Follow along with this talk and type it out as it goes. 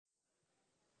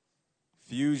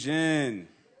Fusion.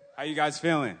 How you guys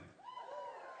feeling?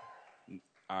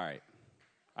 All right.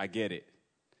 I get it.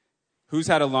 Who's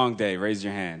had a long day? Raise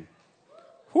your hand.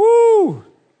 Woo!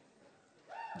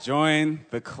 Join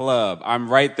the club. I'm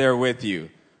right there with you.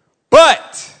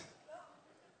 But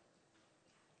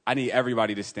I need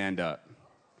everybody to stand up.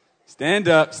 Stand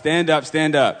up, stand up,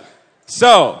 stand up.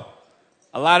 So,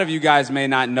 a lot of you guys may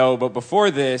not know, but before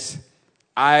this,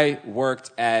 I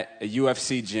worked at a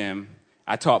UFC gym.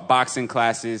 I taught boxing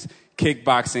classes,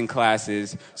 kickboxing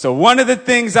classes. So one of the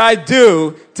things I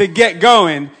do to get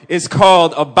going is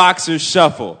called a boxer's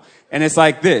shuffle. And it's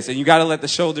like this. And you got to let the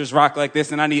shoulders rock like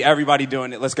this. And I need everybody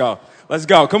doing it. Let's go. Let's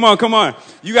go. Come on, come on.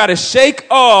 You got to shake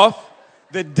off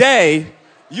the day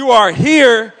you are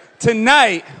here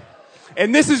tonight.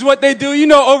 And this is what they do. You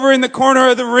know, over in the corner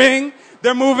of the ring,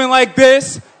 they're moving like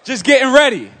this, just getting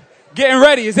ready. Getting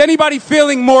ready. Is anybody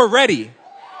feeling more ready?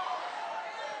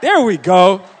 There we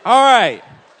go. All right.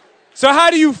 So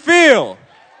how do you feel?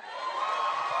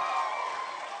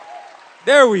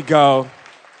 There we go.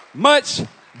 Much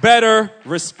better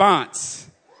response.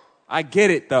 I get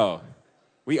it, though.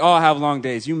 We all have long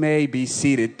days. You may be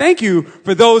seated. Thank you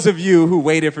for those of you who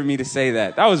waited for me to say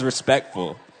that. That was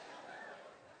respectful.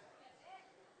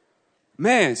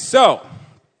 Man, so.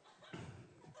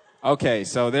 Okay,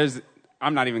 so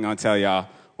I'm not even going to tell y'all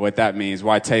what that means,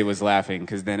 why Tay was laughing,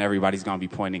 because then everybody's going to be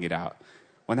pointing it out.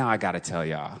 Well, now I got to tell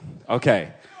y'all.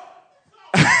 Okay.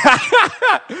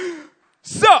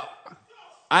 So,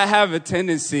 I have a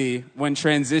tendency when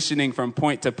transitioning from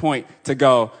point to point to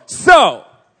go, so.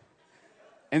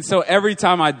 And so every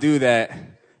time I do that,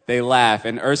 they laugh.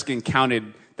 And Erskine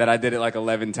counted that I did it like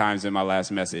 11 times in my last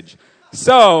message.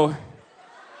 So,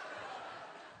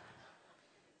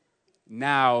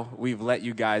 now we've let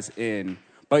you guys in.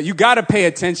 But you got to pay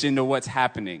attention to what's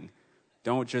happening.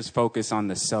 Don't just focus on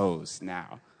the so's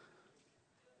now.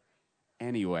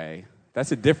 Anyway,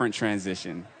 that's a different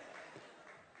transition.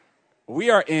 We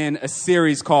are in a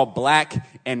series called Black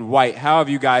and White. How have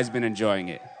you guys been enjoying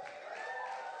it?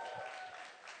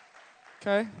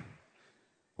 Okay.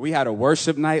 We had a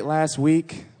worship night last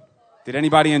week. Did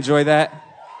anybody enjoy that?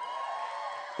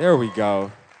 There we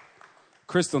go.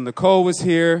 Crystal Nicole was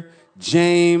here.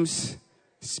 James.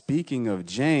 Speaking of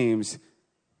James,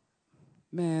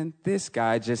 man, this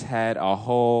guy just had a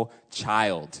whole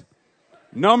child.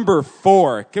 Number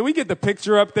 4. Can we get the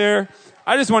picture up there?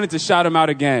 I just wanted to shout him out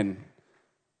again.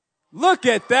 Look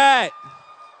at that.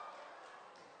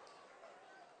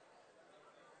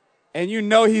 And you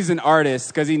know he's an artist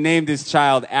because he named his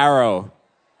child Arrow.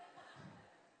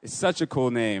 It's such a cool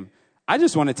name. I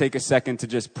just want to take a second to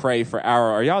just pray for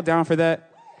Arrow. Are y'all down for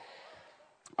that?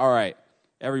 All right.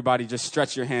 Everybody just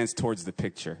stretch your hands towards the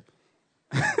picture.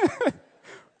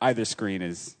 Either screen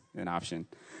is an option.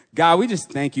 God, we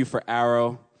just thank you for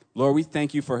Arrow. Lord, we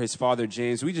thank you for his father,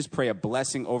 James. We just pray a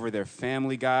blessing over their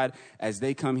family, God, as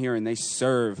they come here and they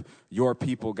serve your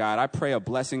people, God. I pray a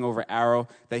blessing over Arrow,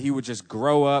 that he would just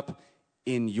grow up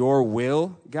in your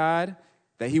will, God,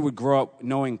 that he would grow up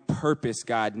knowing purpose,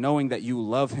 God, knowing that you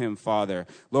love him, Father.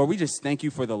 Lord, we just thank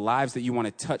you for the lives that you want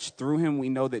to touch through him. We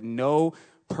know that no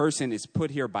person is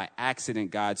put here by accident,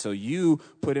 God. So you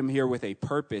put him here with a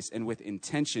purpose and with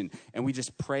intention. And we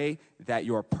just pray that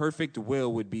your perfect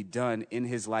will would be done in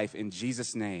his life. In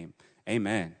Jesus' name,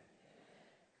 amen.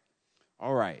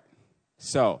 All right.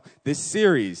 So this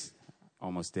series,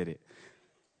 almost did it.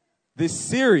 This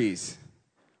series,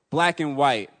 Black and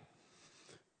White,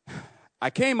 I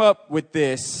came up with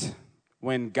this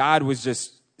when God was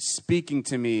just speaking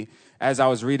to me as I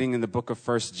was reading in the book of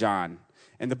 1 John.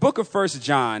 In the book of 1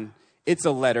 John, it's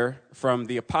a letter from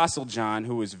the Apostle John,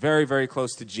 who was very, very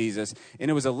close to Jesus.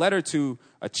 And it was a letter to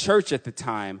a church at the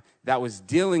time that was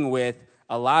dealing with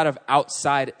a lot of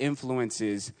outside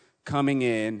influences coming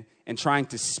in and trying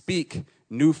to speak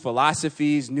new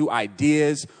philosophies, new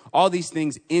ideas, all these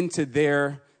things into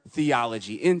their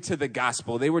theology, into the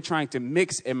gospel. They were trying to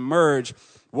mix and merge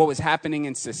what was happening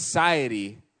in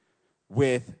society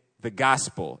with the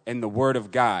gospel and the word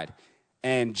of God.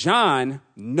 And John,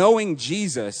 knowing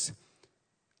Jesus,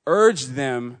 urged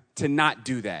them to not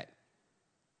do that.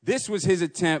 This was his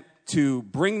attempt to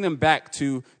bring them back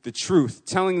to the truth,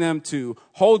 telling them to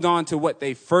hold on to what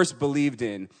they first believed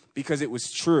in because it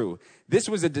was true. This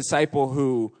was a disciple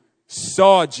who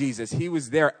saw Jesus. He was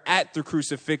there at the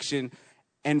crucifixion,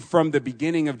 and from the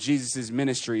beginning of Jesus'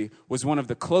 ministry was one of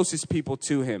the closest people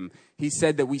to him. He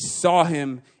said that we saw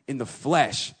him in the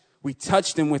flesh. We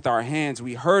touched him with our hands.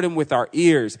 We heard him with our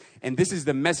ears. And this is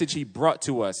the message he brought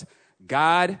to us.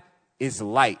 God is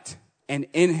light, and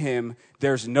in him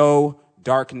there's no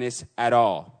darkness at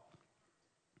all.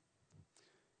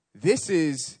 this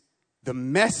is the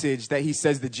message that he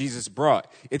says that Jesus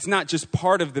brought. It's not just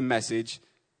part of the message.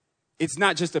 It's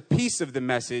not just a piece of the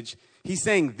message. He's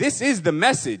saying this is the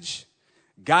message.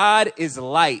 God is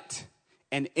light,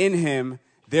 and in him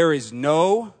there is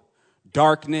no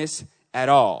darkness at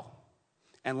all.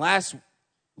 And last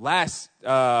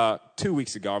 2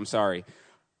 weeks ago,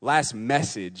 last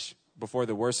message before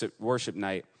the worship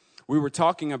night, we were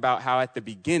talking about how at the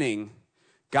beginning,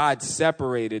 God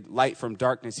separated light from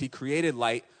darkness. He created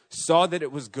light, saw that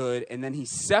it was good, and then he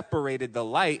separated the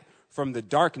light from the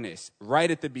darkness right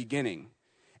at the beginning.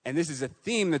 And this is a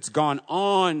theme that's gone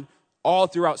on all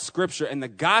throughout Scripture. And the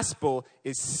gospel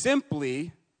is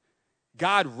simply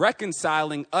God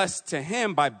reconciling us to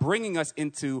him by bringing us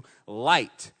into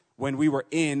light when we were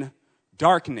in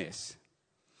darkness.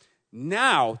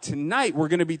 Now, tonight, we're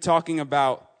going to be talking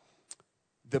about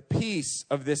the piece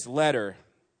of this letter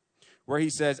where he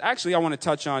says, actually, I want to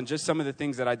touch on just some of the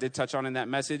things that I did touch on in that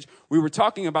message. We were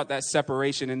talking about that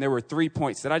separation, and there were 3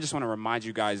 points that I just want to remind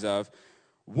you guys of.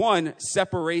 One,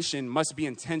 separation must be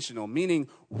intentional, meaning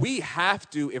we have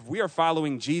to, if we are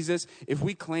following Jesus, if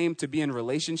we claim to be in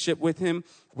relationship with him,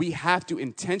 we have to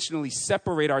intentionally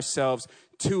separate ourselves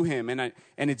to him. And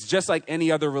it's just like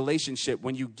any other relationship.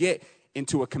 When you get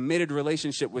into a committed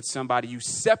relationship with somebody, you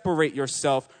separate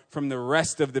yourself from the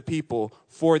rest of the people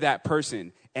for that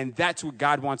person. And that's what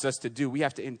God wants us to do. We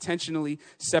have to intentionally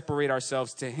separate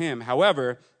ourselves to him.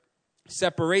 However,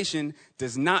 separation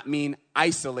does not mean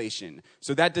isolation.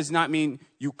 So that does not mean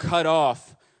you cut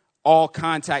off all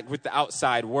contact with the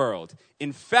outside world.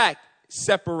 In fact,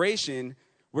 separation,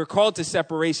 we're called to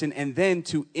separation and then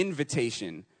to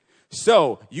invitation.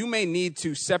 So you may need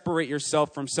to separate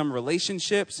yourself from some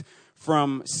relationships,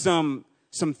 from some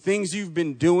things you've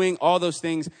been doing, all those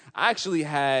things. I actually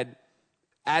had,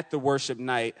 at the worship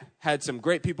night, had some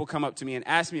great people come up to me and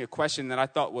ask me a question that I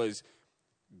thought was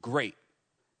great.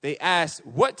 They asked,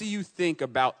 what do you think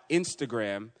about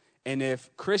Instagram and if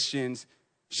Christians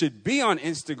should be on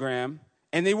Instagram?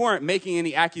 And they weren't making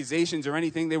any accusations or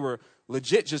anything. They were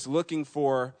legit just looking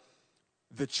for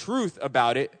the truth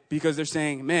about it because they're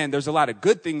saying, man, there's a lot of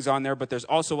good things on there, but there's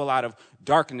also a lot of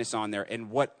darkness on there. And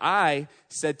what I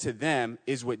said to them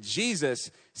is what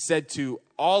Jesus said to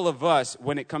all of us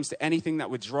when it comes to anything that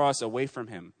would draw us away from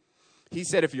him. He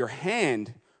said, if your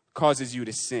hand causes you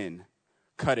to sin,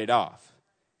 cut it off.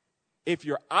 If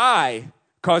your eye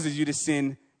causes you to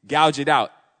sin, gouge it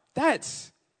out.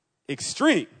 That's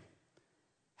extreme.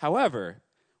 However,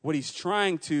 what he's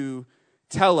trying to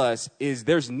tell us is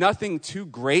there's nothing too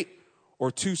great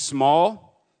or too small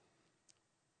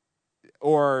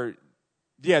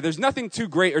there's nothing too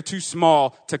great or too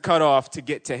small to cut off to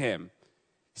get to him.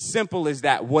 Simple as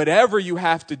that. Whatever you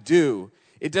have to do,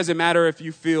 it doesn't matter if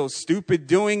you feel stupid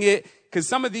doing it, because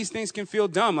some of these things can feel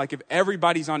dumb. Like if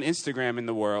everybody's on Instagram in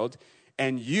the world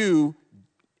and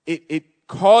it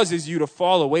causes you to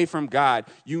fall away from God,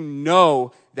 you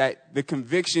know that the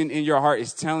conviction in your heart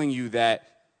is telling you that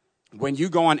when you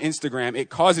go on Instagram, it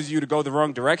causes you to go the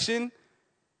wrong direction.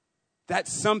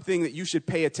 That's something that you should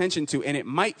pay attention to. And it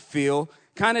might feel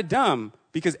kind of dumb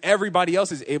because everybody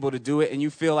else is able to do it. And you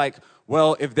feel like,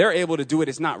 well, if they're able to do it,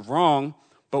 it's not wrong.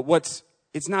 But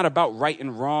it's not about right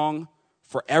and wrong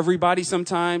for everybody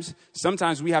sometimes.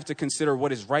 Sometimes we have to consider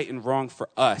what is right and wrong for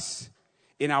us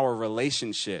in our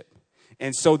relationship.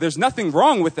 And so there's nothing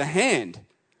wrong with the hand.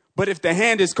 But if the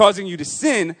hand is causing you to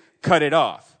sin, cut it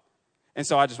off. And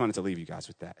so I just wanted to leave you guys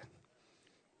with that.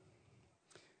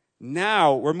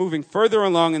 Now we're moving further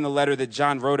along in the letter that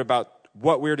John wrote about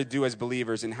what we're to do as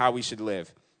believers and how we should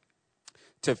live.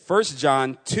 To 1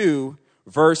 John 2,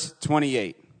 verse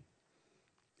 28.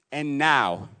 And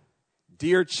now,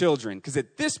 dear children, because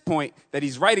at this point that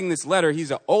he's writing this letter,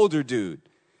 he's an older dude.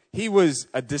 He was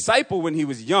a disciple when he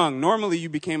was young. Normally you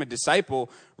became a disciple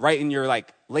right in your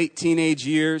late teenage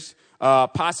years,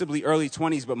 possibly early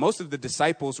 20s, but most of the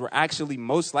disciples were actually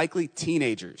most likely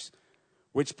teenagers,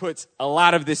 which puts a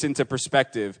lot of this into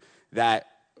perspective that,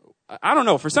 I don't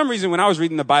know, for some reason when I was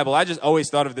reading the Bible, I just always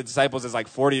thought of the disciples as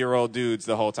 40-year-old dudes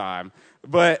the whole time.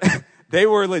 But they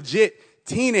were legit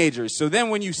teenagers. So then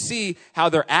when you see how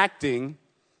they're acting,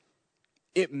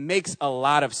 it makes a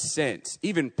lot of sense.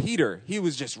 Even Peter, he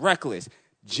was just reckless.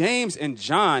 James and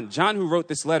John who wrote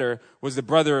this letter was the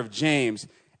brother of James.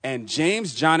 And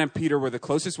James, John, and Peter were the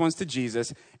closest ones to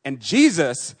Jesus. And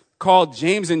Jesus called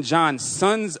James and John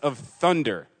sons of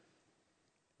thunder,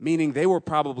 meaning they were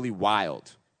probably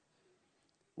wild.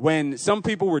 When some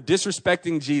people were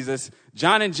disrespecting Jesus,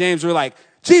 John and James were like,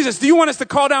 Jesus, do you want us to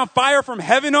call down fire from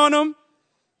heaven on them?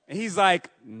 And he's like,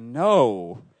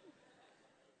 no.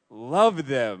 Love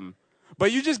them.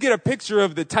 But you just get a picture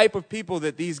of the type of people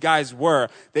that these guys were.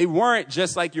 They weren't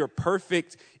just like your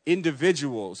perfect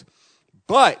individuals.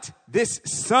 But this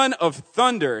son of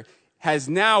thunder has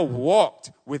now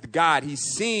walked with God. He's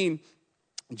seen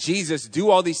Jesus do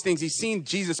all these things. He's seen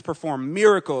Jesus perform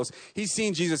miracles. He's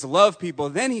seen Jesus love people.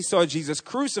 Then he saw Jesus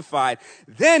crucified.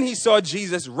 Then he saw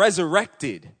Jesus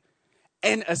resurrected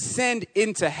and ascend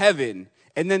into heaven.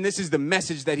 And then this is the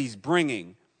message that he's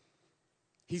bringing.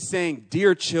 He's saying,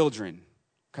 dear children,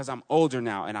 because I'm older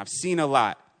now and I've seen a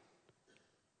lot,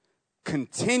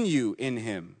 continue in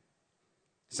him.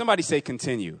 Somebody say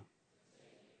continue.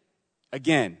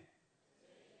 Again,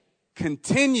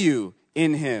 continue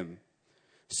in him,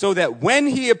 so that when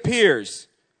he appears,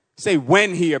 say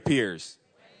when he appears.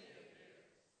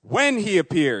 When he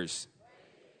appears.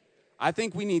 I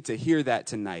think we need to hear that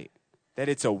tonight, that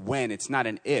it's a when, it's not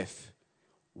an if.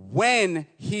 When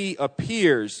he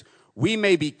appears, we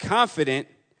may be confident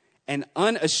and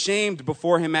unashamed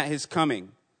before him at his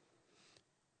coming.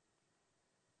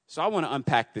 So I want to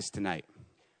unpack this tonight.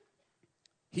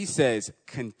 He says,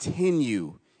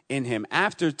 continue in him.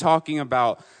 After talking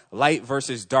about light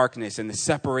versus darkness and the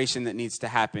separation that needs to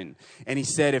happen. And he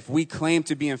said, if we claim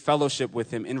to be in fellowship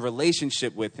with him, in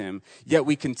relationship with him, yet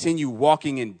we continue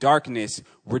walking in darkness,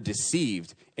 we're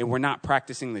deceived and we're not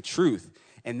practicing the truth.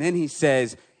 And then he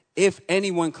says, if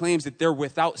anyone claims that they're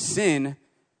without sin,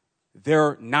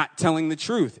 they're not telling the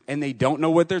truth and they don't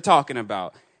know what they're talking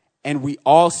about. And we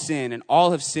all sin and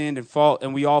all have sinned and fall,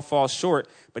 and we all fall short.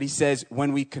 But he says,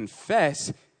 when we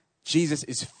confess, Jesus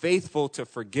is faithful to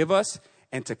forgive us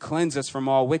and to cleanse us from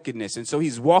all wickedness. And so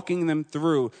he's walking them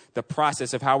through the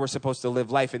process of how we're supposed to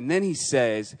live life. And then he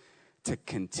says to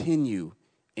continue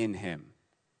in him.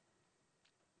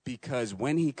 Because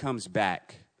when he comes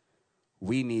back,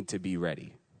 we need to be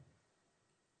ready.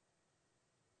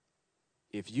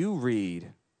 If you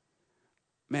read,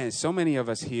 man, so many of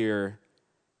us hear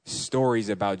stories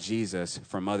about Jesus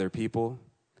from other people.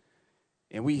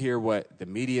 And we hear what the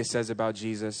media says about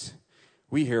Jesus.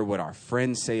 We hear what our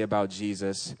friends say about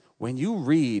Jesus. When you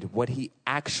read what he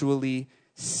actually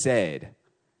said,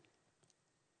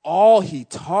 all he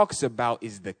talks about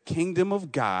is the kingdom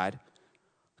of God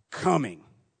coming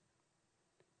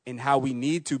and how we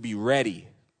need to be ready.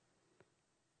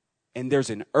 And there's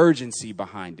an urgency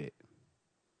behind it.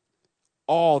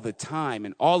 All the time.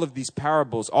 And all of these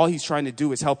parables, all he's trying to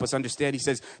do is help us understand. He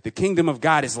says, the kingdom of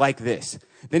God is like this.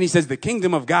 Then he says, the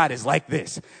kingdom of God is like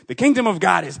this. The kingdom of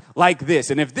God is like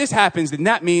this. And if this happens, then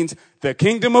that means the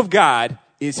kingdom of God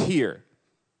is here.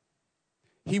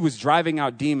 He was driving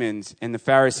out demons and the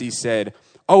Pharisees said,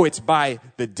 oh, it's by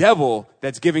the devil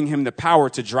that's giving him the power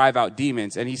to drive out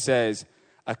demons. And he says,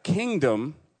 a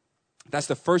kingdom, that's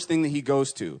the first thing that he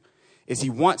goes to, is he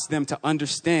wants them to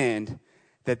understand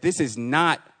that this is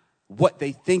not what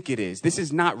they think it is. This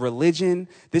is not religion.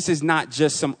 This is not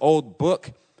just some old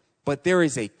book, but there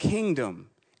is a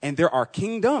kingdom and there are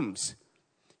kingdoms.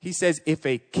 He says if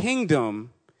a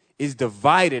kingdom is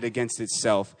divided against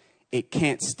itself, it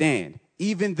can't stand.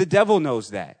 Even the devil knows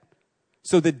that.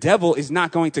 So the devil is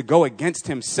not going to go against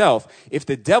himself. If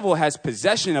the devil has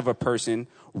possession of a person,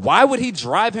 why would he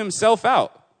drive himself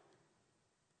out?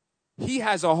 He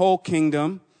has a whole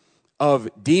kingdom of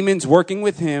demons working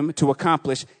with him to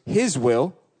accomplish his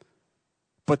will,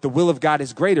 but the will of God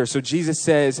is greater. So Jesus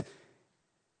says,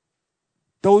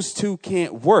 those two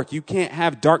can't work. You can't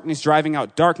have darkness driving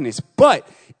out darkness. But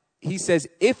he says,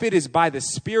 if it is by the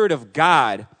Spirit of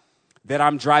God that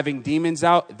I'm driving demons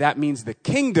out, that means the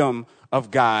kingdom of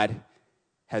God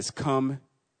has come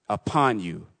upon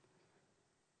you.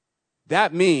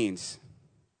 That means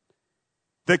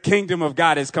the kingdom of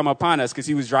God has come upon us because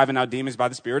he was driving out demons by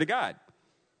the Spirit of God.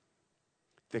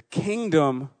 The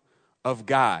kingdom of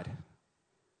God.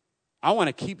 I want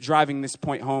to keep driving this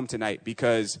point home tonight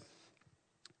because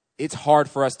it's hard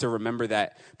for us to remember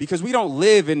that because we don't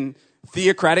live in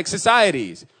theocratic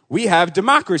societies. We have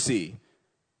democracy.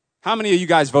 How many of you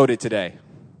guys voted today?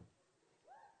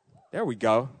 There we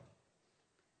go.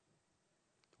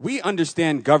 We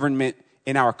understand government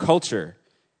in our culture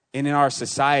and in our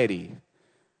society.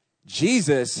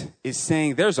 Jesus is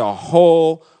saying there's a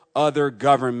whole other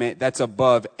government that's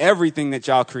above everything that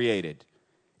y'all created.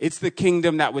 It's the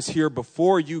kingdom that was here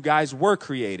before you guys were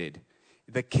created.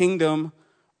 The kingdom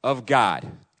of God.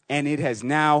 And it has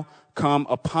now come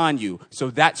upon you.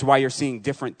 So that's why you're seeing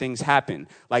different things happen,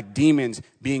 like demons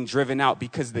being driven out,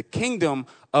 because the kingdom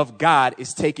of God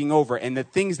is taking over. And the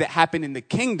things that happen in the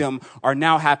kingdom are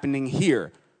now happening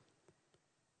here.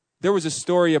 There was a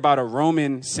story about a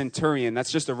Roman centurion.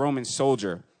 That's just a Roman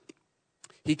soldier.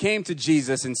 He came to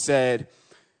Jesus and said,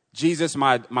 Jesus,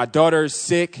 my daughter's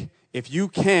sick if you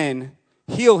can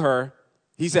heal her,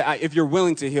 he said, if you're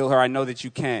willing to heal her, I know that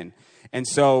you can. And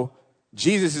so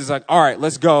Jesus is like, all right,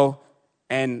 let's go,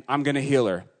 and I'm going to heal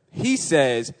her. He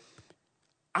says,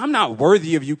 I'm not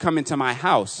worthy of you coming to my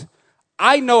house.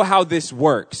 I know how this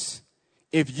works.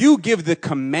 If you give the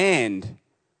command,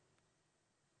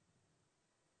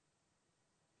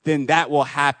 then that will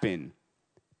happen.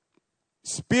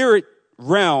 Spirit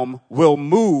realm will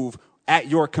move at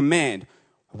your command.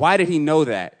 Why did he know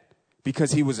that?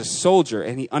 Because he was a soldier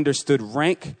and he understood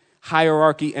rank,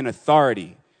 hierarchy, and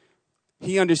authority.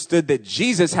 He understood that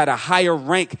Jesus had a higher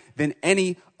rank than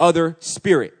any other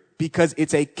spirit because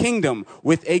it's a kingdom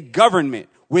with a government,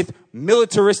 with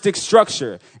militaristic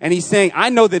structure. And he's saying, I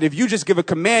know that if you just give a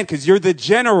command, because you're the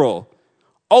general,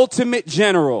 ultimate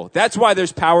general. That's why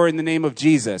there's power in the name of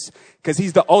Jesus, because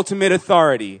he's the ultimate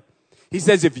authority. He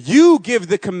says, if you give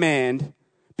the command,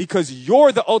 because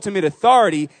you're the ultimate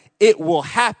authority, it will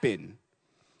happen.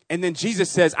 And then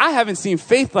Jesus says, I haven't seen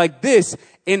faith like this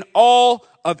in all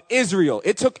of Israel.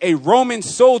 It took a Roman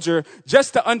soldier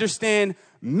just to understand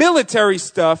military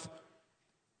stuff,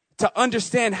 to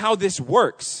understand how this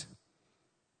works.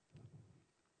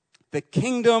 The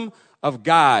kingdom of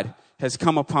God has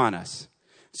come upon us.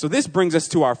 So this brings us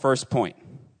to our first point.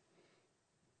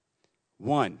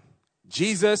 1,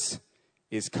 Jesus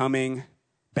is coming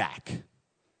back.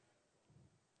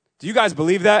 Do you guys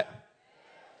believe that?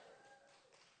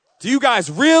 Do you guys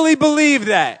really believe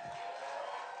that?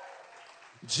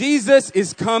 Jesus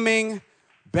is coming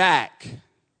back.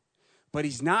 But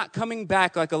he's not coming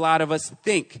back like a lot of us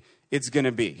think it's going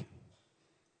to be.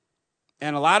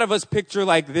 And a lot of us picture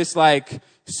like this, like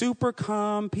super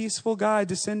calm, peaceful guy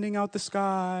descending out the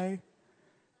sky.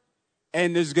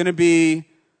 And there's going to be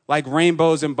like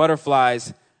rainbows and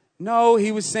butterflies. No,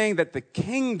 he was saying that the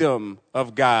kingdom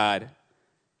of God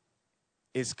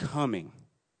is coming.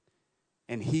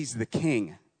 And he's the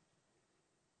king.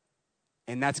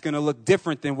 And that's going to look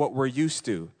different than what we're used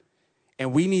to.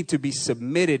 And we need to be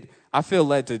submitted. I feel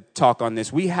led to talk on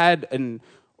this. We had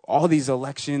all these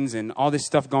elections and all this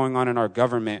stuff going on in our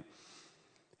government.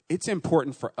 It's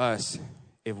important for us,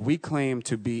 if we claim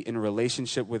to be in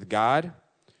relationship with God,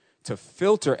 to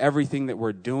filter everything that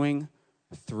we're doing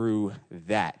through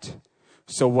that.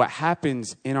 So what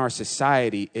happens in our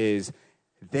society is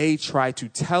they try to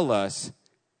tell us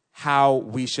how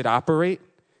we should operate,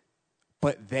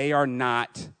 but they are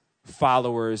not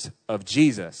followers of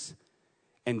Jesus.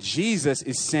 And Jesus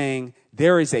is saying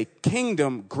there is a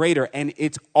kingdom greater, and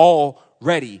it's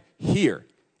already here,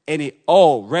 and it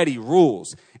already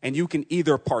rules. And you can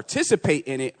either participate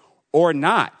in it or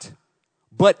not.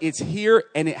 But it's here,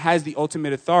 and it has the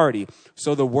ultimate authority.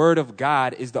 So the word of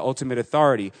God is the ultimate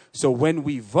authority. So when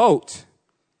we vote,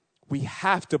 we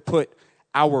have to put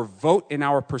our vote and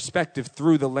our perspective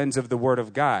through the lens of the word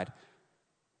of God.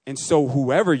 And so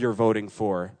whoever you're voting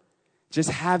for,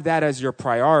 just have that as your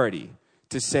priority.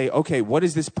 To say, okay, what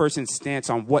is this person's stance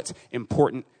on what's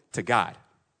important to God?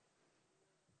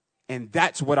 And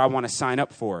that's what I want to sign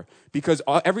up for. Because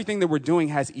everything that we're doing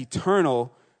has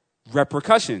eternal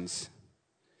repercussions.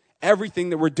 Everything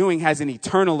that we're doing has an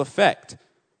eternal effect.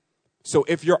 So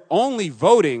if you're only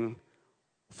voting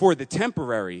for the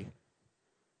temporary,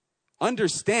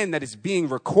 understand that it's being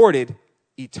recorded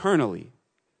eternally.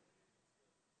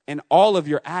 And all of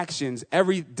your actions,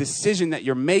 every decision that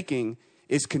you're making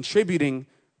is contributing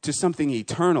to something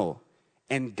eternal.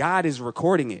 And God is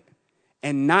recording it.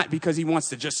 And not because he wants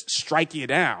to just strike you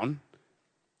down,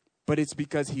 but it's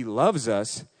because he loves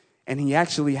us and he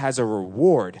actually has a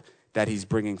reward that he's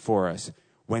bringing for us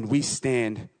when we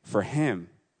stand for him.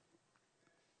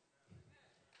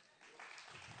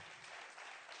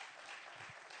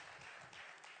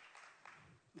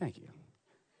 Thank you.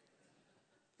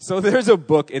 So there's a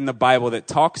book in the Bible that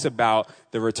talks about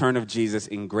the return of Jesus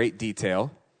in great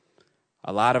detail.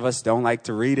 A lot of us don't like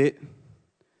to read it.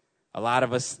 A lot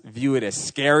of us view it as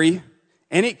scary.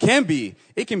 And it can be.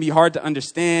 It can be hard to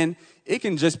understand. It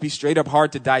can just be straight up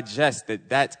hard to digest that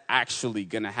that's actually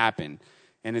going to happen.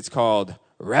 And it's called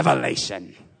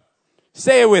Revelation.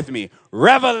 Say it with me.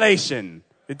 Revelation.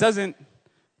 It doesn't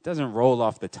roll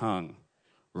off the tongue.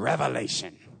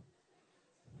 Revelation.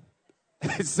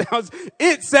 It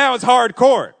sounds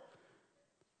hardcore.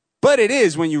 But it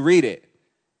is when you read it.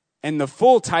 And the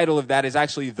full title of that is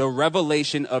actually The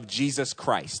Revelation of Jesus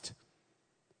Christ.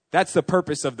 That's the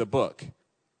purpose of the book.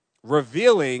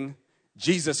 Revealing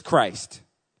Jesus Christ.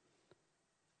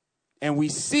 And we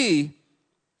see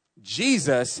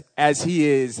Jesus as he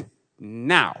is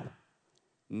now.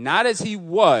 Not as he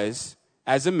was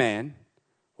as a man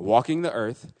walking the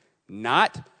earth.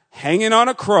 Not hanging on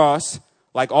a cross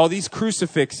like all these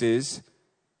crucifixes,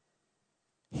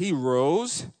 he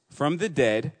rose from the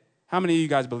dead. How many of you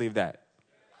guys believe that?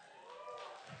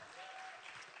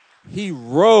 He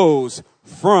rose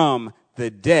from the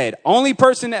dead. Only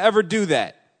person to ever do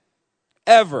that.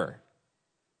 Ever.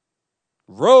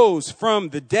 Rose from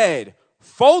the dead.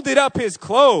 Folded up his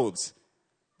clothes.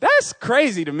 That's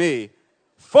crazy to me.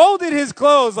 Folded his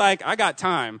clothes like, I got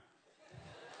time.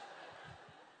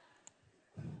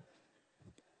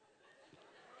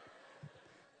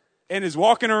 And is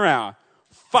walking around.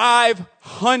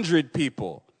 500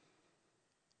 people.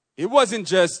 It wasn't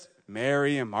just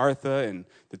Mary and Martha and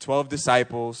the 12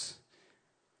 disciples.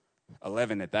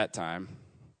 11 at that time.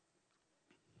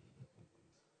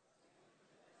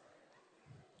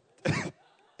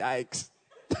 Yikes.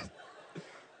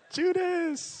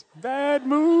 Judas, bad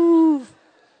move.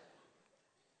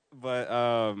 But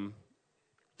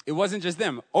it wasn't just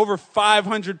them. Over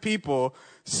 500 people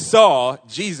saw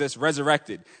Jesus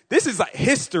resurrected. This is like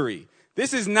history.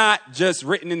 This is not just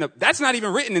that's not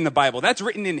even written in the Bible. That's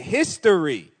written in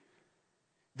history.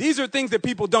 These are things that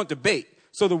people don't debate.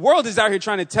 So the world is out here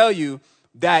trying to tell you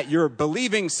that you're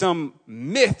believing some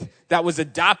myth that was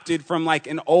adopted from like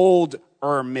an older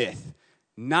myth.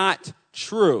 Not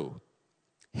true.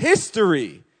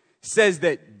 History says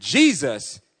that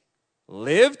Jesus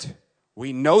lived.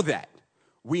 We know that.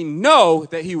 We know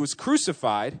that he was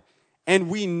crucified. And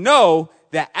we know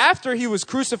that after he was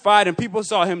crucified and people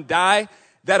saw him die,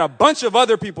 that a bunch of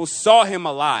other people saw him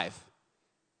alive.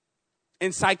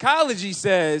 And psychology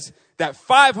says that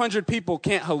 500 people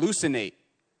can't hallucinate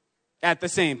at the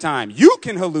same time. You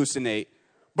can hallucinate,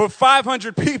 but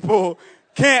 500 people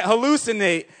can't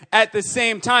hallucinate at the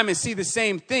same time and see the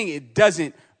same thing. It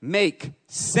doesn't make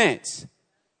sense.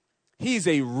 He's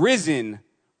a risen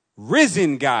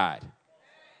God.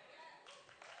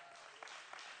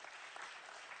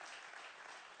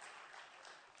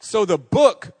 So the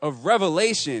book of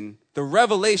Revelation, the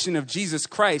revelation of Jesus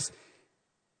Christ,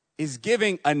 is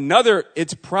giving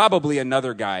it's probably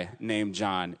another guy named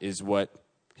John, is what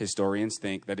historians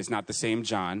think. That is not the same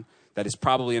John. That is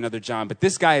probably another John. But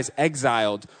this guy is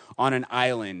exiled on an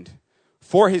island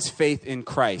for his faith in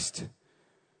Christ.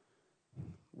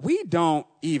 We don't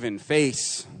even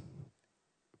face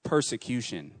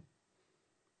persecution.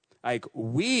 Like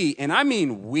and I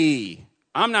mean we.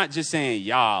 I'm not just saying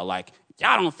y'all, like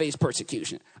y'all don't face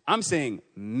persecution. I'm saying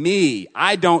me.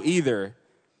 I don't either.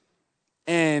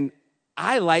 And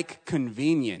I like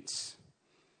convenience.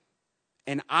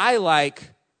 And I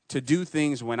like to do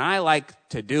things when I like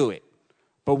to do it.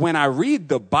 But when I read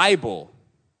the Bible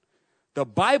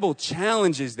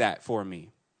challenges that for me.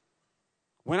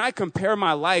 When I compare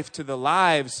my life to the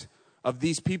lives of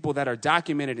these people that are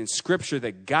documented in Scripture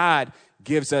that God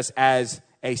gives us as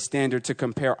a standard to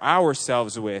compare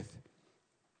ourselves with,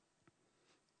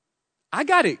 I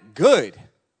got it good.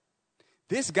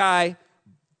 This guy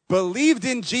believed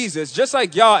in Jesus just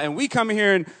like y'all, and we come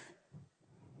here and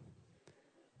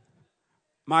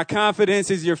my confidence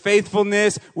is your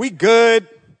faithfulness. We good.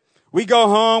 We go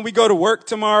home. We go to work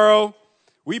tomorrow.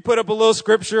 We put up a little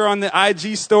scripture on the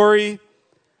IG story.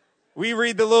 We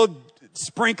read the little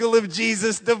sprinkle of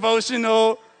Jesus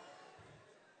devotional.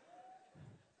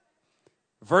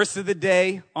 Verse of the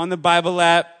day on the Bible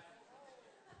app.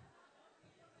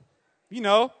 You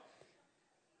know,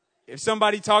 if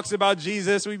somebody talks about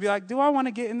Jesus, we'd be like, do I want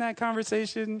to get in that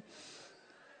conversation?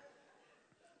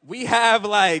 We have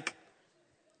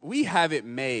it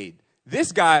made.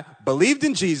 This guy believed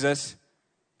in Jesus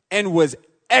and was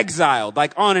exiled,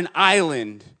 like on an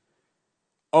island,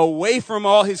 away from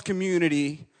all his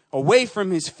community, away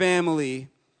from his family,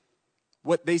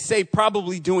 what they say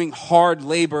probably doing hard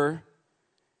labor.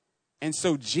 And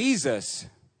so Jesus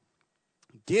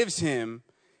gives him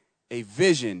a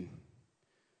vision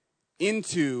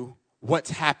into what's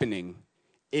happening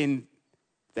in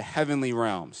the heavenly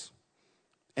realms.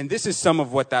 And this is some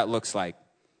of what that looks like.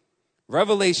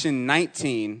 Revelation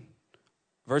 19,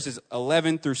 verses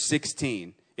 11 through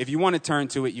 16. If you want to turn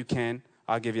to it, you can.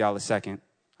 I'll give y'all a second.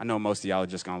 I know most of y'all are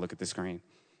just going to look at the screen.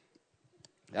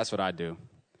 That's what I do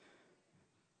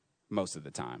most of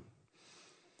the time.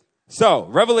 So,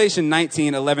 Revelation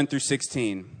 19, 11 through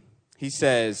 16. He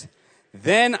says,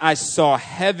 "Then I saw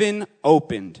heaven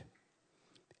opened,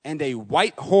 and a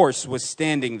white horse was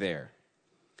standing there.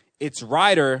 Its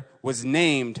rider was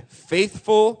named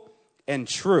Faithful and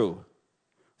True,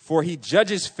 for he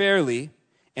judges fairly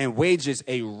and wages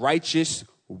a righteous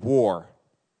war.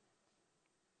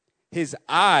 His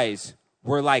eyes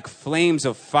were like flames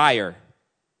of fire,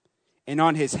 and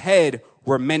on his head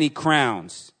were many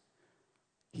crowns."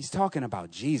 He's talking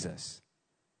about Jesus.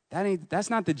 That's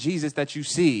not the Jesus that you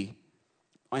see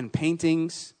on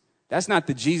paintings. That's not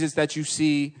the Jesus that you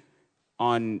see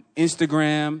on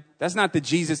Instagram. That's not the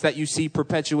Jesus that you see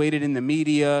perpetuated in the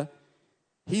media.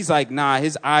 He's like, nah,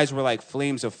 his eyes were like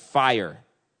flames of fire.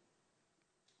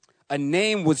 A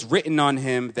name was written on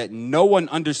him that no one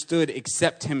understood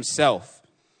except himself.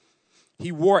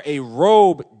 He wore a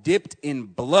robe dipped in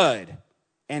blood,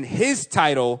 and his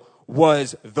title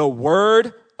was the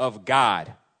Word of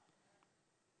God.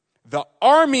 The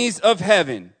armies of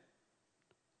heaven.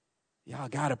 Y'all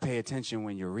got to pay attention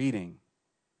when you're reading,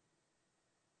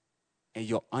 and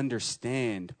you'll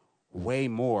understand way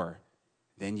more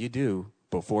than you do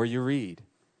before you read.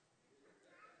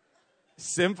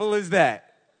 Simple as that.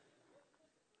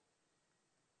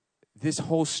 This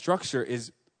whole structure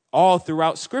is all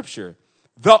throughout Scripture.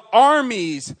 The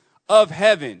armies of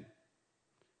heaven.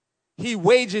 He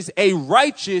wages a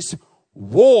righteous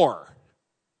war.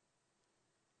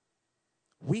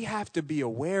 We have to be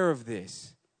aware of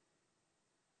this.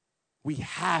 We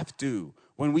have to.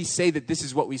 When we say that this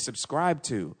is what we subscribe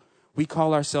to, we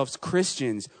call ourselves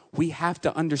Christians, we have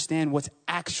to understand what's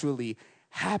actually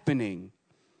happening.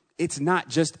 It's not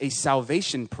just a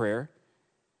salvation prayer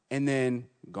and then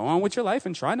go on with your life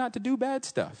and try not to do bad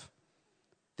stuff.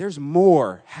 There's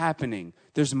more happening.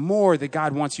 There's more that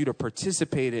God wants you to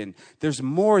participate in. There's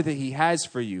more that he has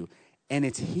for you. And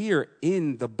it's here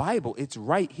in the Bible. It's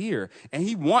right here. And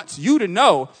he wants you to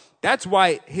know. That's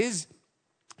why his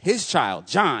child,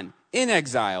 John, in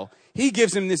exile, he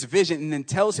gives him this vision and then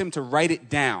tells him to write it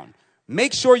down.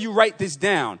 Make sure you write this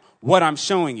down, what I'm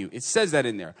showing you. It says that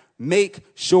in there. Make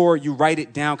sure you write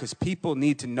it down because people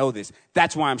need to know this.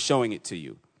 That's why I'm showing it to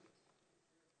you.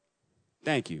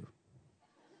 Thank you.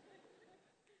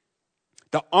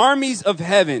 The armies of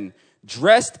heaven,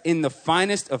 dressed in the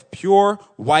finest of pure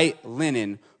white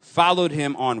linen, followed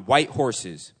him on white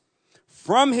horses.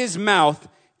 From his mouth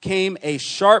came a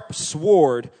sharp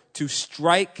sword to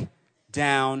strike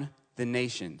down the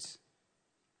nations.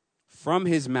 From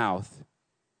his mouth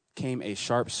came a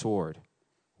sharp sword.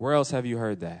 Where else have you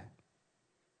heard that?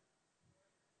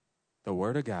 The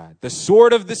Word of God. The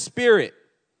sword of the Spirit.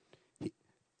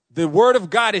 The Word of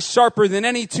God is sharper than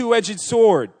any two-edged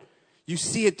sword. You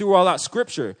see it through all out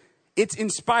Scripture. It's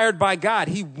inspired by God.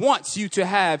 He wants you to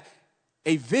have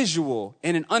a visual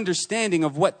and an understanding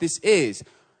of what this is.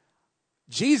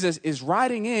 Jesus is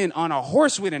riding in on a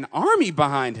horse with an army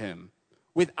behind him,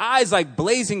 with eyes like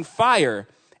blazing fire,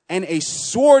 and a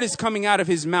sword is coming out of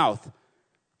his mouth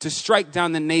to strike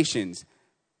down the nations.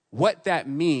 What that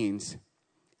means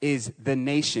is the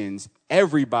nations,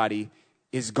 everybody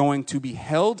is going to be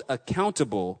held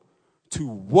accountable to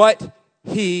what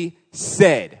he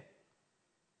said.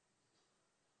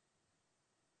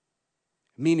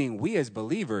 Meaning we as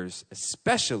believers,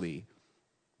 especially,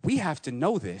 we have to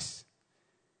know this.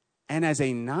 And as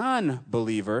a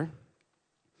non-believer,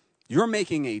 you're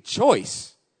making a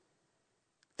choice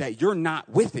that you're not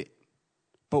with it.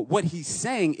 But what he's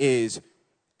saying is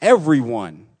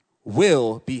everyone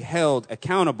will be held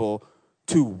accountable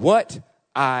to what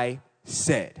I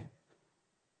said.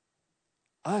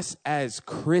 Us as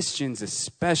Christians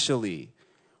especially,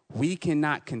 we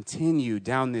cannot continue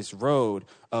down this road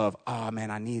of, oh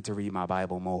man, I need to read my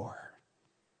Bible more.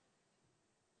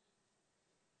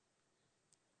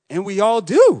 And we all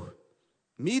do.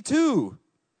 Me too.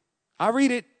 I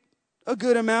read it a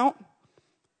good amount,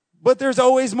 but there's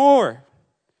always more.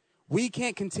 We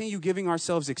can't continue giving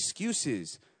ourselves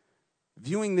excuses,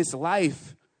 viewing this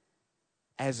life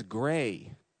as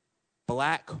gray,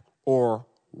 black or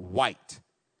white,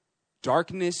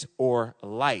 darkness or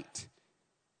light.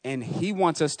 And he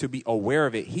wants us to be aware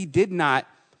of it. He did not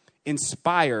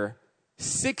inspire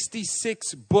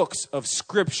 66 books of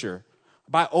Scripture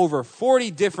by over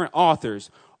 40 different authors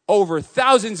over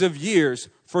thousands of years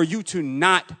for you to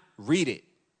not read it.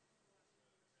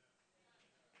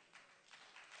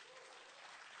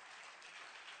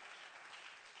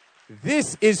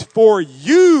 This is for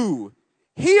you.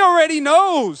 He already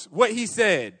knows what he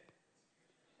said.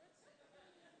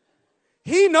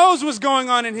 He knows what's going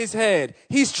on in his head.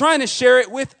 He's trying to share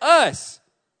it with us.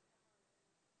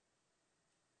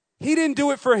 He didn't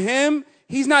do it for him.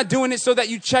 He's not doing it so that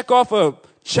you check off a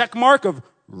check mark of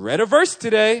read a verse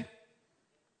today.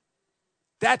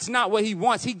 That's not what he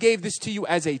wants. He gave this to you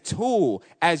as a tool,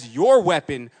 as your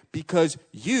weapon, because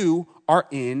you are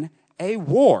in a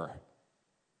war.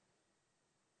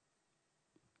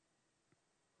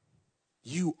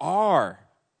 You are.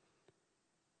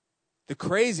 The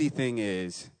crazy thing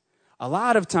is, a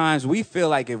lot of times we feel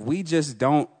like if we just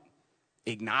don't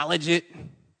acknowledge it,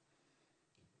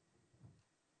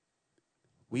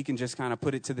 we can just kind of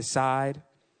put it to the side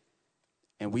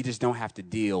and we just don't have to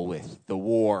deal with the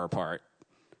war part.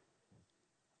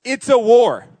 It's a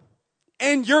war,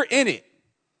 and you're in it.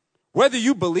 Whether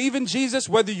you believe in Jesus,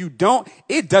 whether you don't,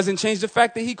 it doesn't change the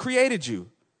fact that he created you.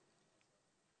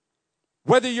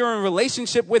 Whether you're in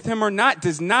relationship with him or not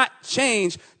does not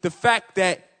change the fact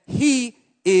that he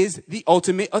is the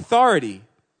ultimate authority.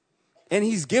 And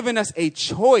he's given us a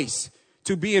choice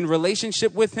to be in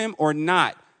relationship with him or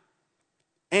not.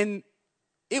 And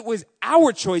it was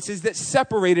our choices that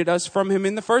separated us from him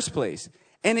in the first place.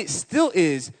 And it still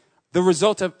is the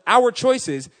result of our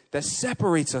choices that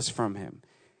separates us from him.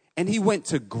 And he went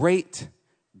to great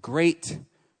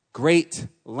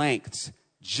lengths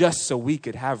just so we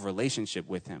could have relationship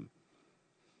with him.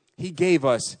 He gave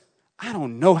us, I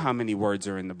don't know how many words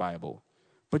are in the Bible,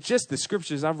 but just the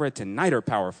scriptures I've read tonight are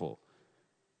powerful.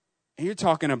 And you're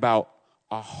talking about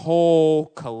a whole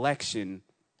collection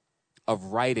of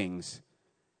writings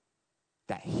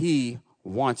that he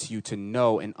wants you to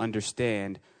know and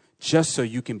understand just so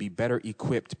you can be better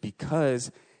equipped,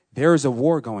 because there is a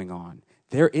war going on.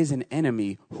 There is an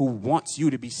enemy who wants you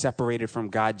to be separated from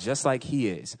God just like he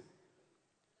is.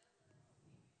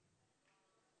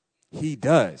 He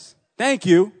does. Thank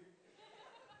you.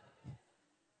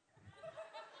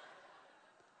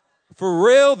 For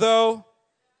real, though,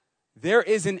 there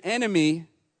is an enemy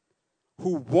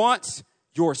who wants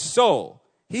your soul.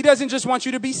 He doesn't just want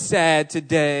you to be sad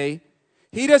today.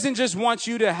 He doesn't just want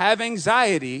you to have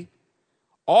anxiety.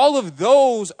 All of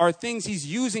those are things he's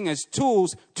using as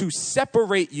tools to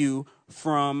separate you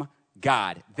from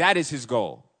God. That is his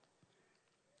goal.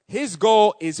 His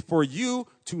goal is for you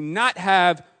to not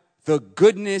have the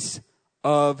goodness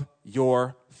of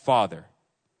your Father.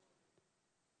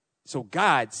 So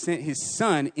God sent his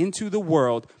Son into the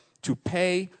world to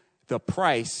pay the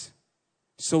price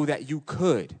so that you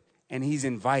could. And he's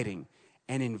inviting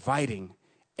and inviting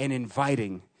and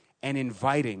inviting and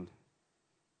inviting.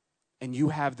 And you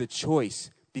have the choice,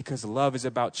 because love is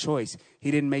about choice.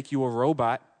 He didn't make you a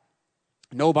robot.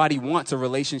 Nobody wants a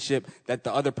relationship that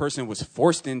the other person was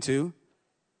forced into.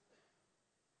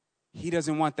 He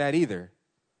doesn't want that either.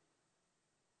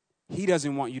 He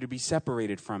doesn't want you to be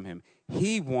separated from him.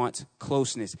 He wants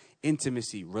closeness,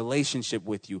 intimacy, relationship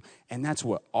with you. And that's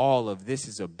what all of this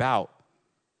is about.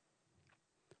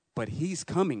 But he's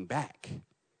coming back.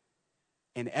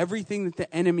 And everything that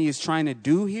the enemy is trying to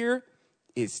do here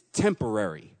is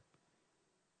temporary.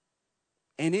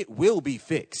 And it will be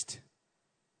fixed.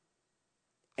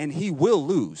 And he will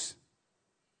lose.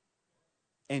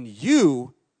 And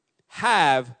you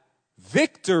have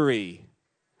victory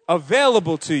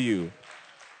available to you.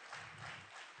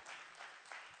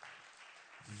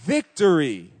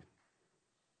 Victory.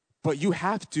 But you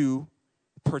have to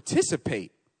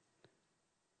participate.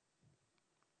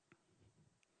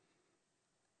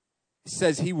 It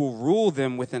says he will rule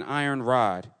them with an iron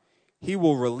rod. He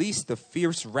will release the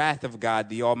fierce wrath of God,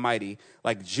 the Almighty,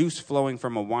 like juice flowing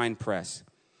from a winepress.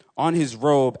 On his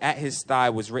robe, at his thigh,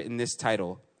 was written this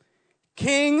title: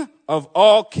 King of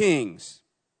all kings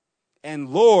and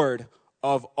Lord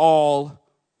of all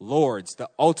lords, the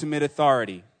ultimate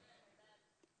authority.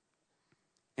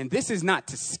 And this is not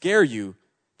to scare you.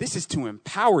 This is to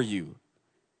empower you.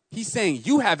 He's saying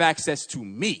you have access to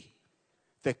me,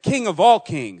 the King of all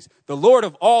kings, the Lord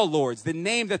of all lords, the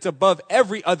name that's above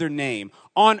every other name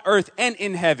on earth and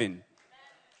in heaven.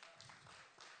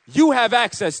 You have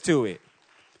access to it,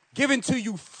 given to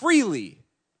you freely,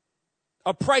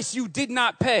 a price you did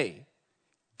not pay,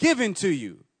 given to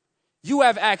you. You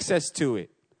have access to it.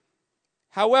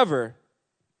 However,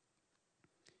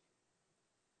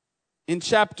 in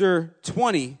chapter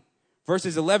 20,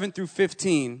 verses 11 through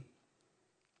 15,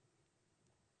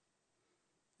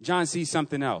 John sees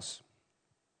something else.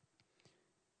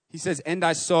 He says, "And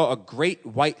I saw a great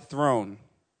white throne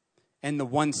and the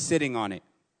one sitting on it.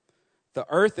 The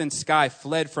earth and sky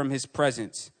fled from his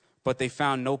presence, but they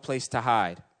found no place to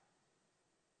hide."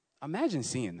 Imagine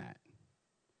seeing that.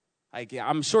 Like,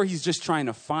 I'm sure he's just trying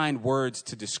to find words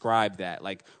to describe that.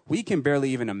 Like, we can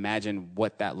barely even imagine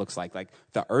what that looks like. Like,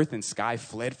 the earth and sky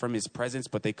fled from his presence,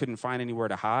 but they couldn't find anywhere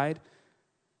to hide.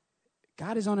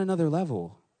 God is on another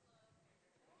level.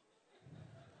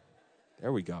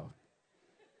 There we go.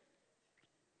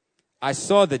 I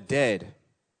saw the dead,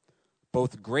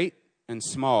 both great and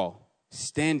small,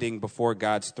 standing before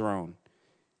God's throne,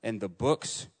 and the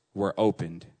books were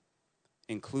opened,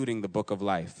 including the book of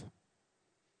life.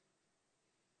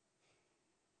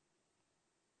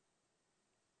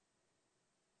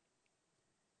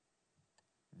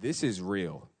 This is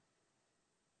real.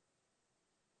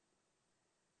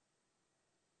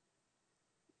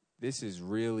 this is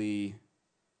really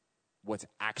what's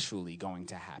actually going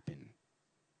to happen.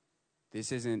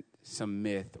 This isn't some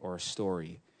myth or a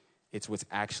story. It's what's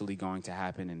actually going to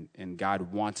happen, and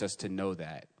God wants us to know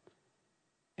that,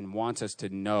 and wants us to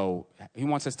know, he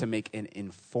wants us to make an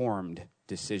informed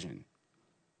decision.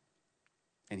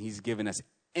 And he's given us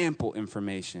ample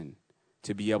information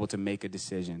to be able to make a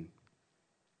decision.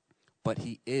 But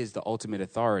he is the ultimate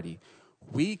authority.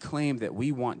 We claim that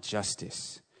we want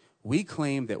justice. We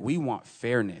claim that we want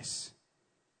fairness,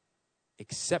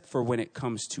 except for when it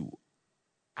comes to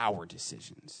our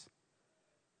decisions.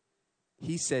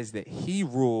 He says that he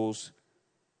rules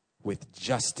with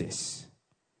justice.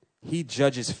 He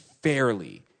judges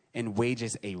fairly and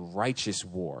wages a righteous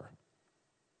war.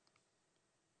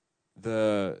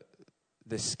 The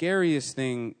scariest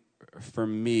thing for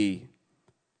me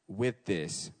with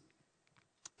this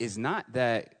is not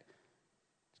that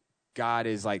God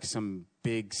is like some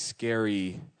big,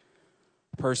 scary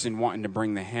person wanting to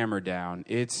bring the hammer down.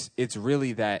 It's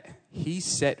really that he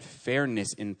set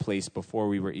fairness in place before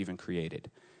we were even created.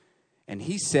 And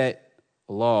he set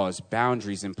laws,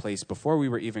 boundaries in place before we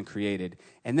were even created.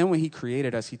 And then when he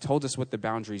created us, he told us what the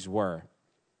boundaries were.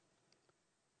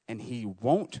 And he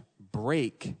won't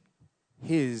break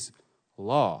his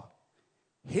law.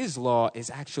 His law is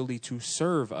actually to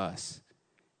serve us.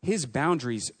 His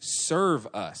boundaries serve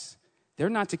us. They're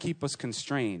not to keep us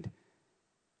constrained.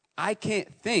 I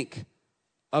can't think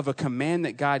of a command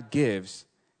that God gives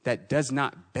that does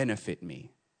not benefit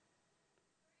me.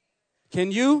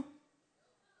 Can you?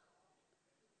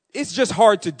 It's just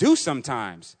hard to do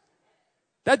sometimes.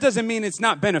 That doesn't mean it's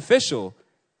not beneficial.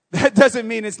 That doesn't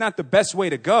mean it's not the best way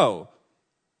to go.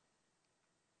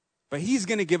 But he's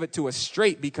going to give it to us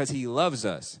straight because he loves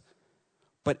us.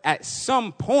 But at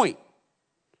some point,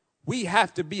 we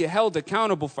have to be held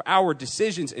accountable for our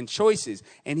decisions and choices.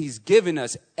 And he's given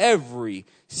us every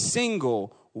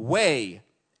single way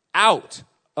out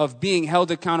of being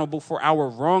held accountable for our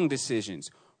wrong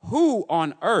decisions. Who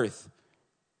on earth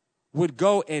would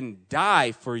go and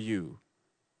die for you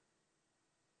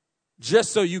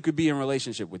just so you could be in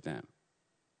relationship with them?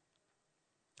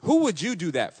 Who would you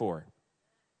do that for?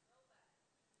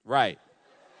 Right.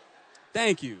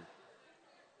 Thank you.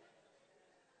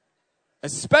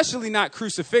 Especially not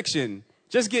crucifixion.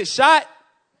 Just get shot.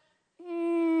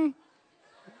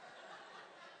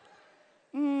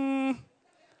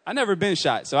 I've never been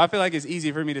shot, so I feel like it's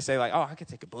easy for me to say, like, oh, I could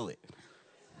take a bullet.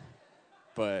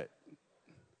 But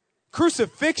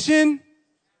crucifixion.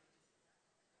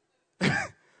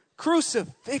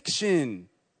 Crucifixion.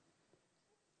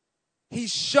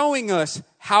 He's showing us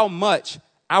how much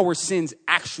our sins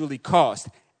actually cost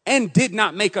and did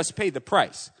not make us pay the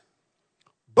price.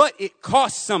 But it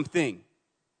cost something.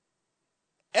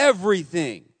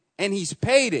 Everything. And he's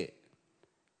paid it.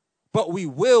 But we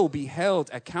will be held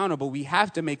accountable. We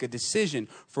have to make a decision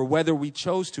for whether we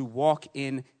chose to walk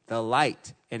in the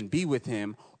light and be with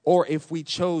him, or if we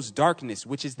chose darkness,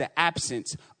 which is the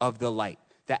absence of the light,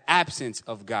 the absence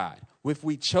of God. If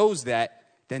we chose that,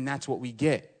 then that's what we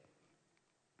get.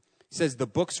 It says the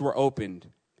books were opened,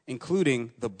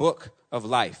 including the book of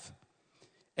life.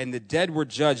 And the dead were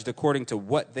judged according to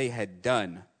what they had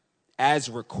done, as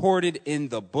recorded in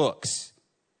the books.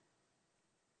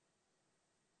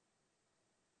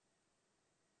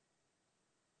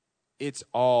 It's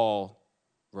all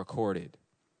recorded.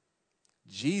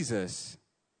 Jesus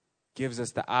gives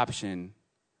us the option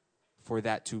for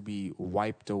that to be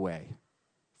wiped away.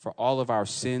 For all of our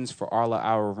sins, for all of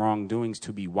our wrongdoings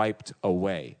to be wiped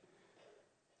away.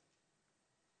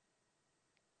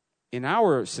 In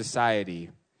our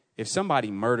society, if somebody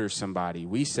murders somebody,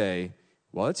 we say,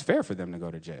 well, it's fair for them to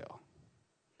go to jail.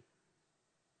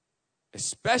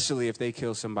 Especially if they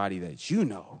kill somebody that you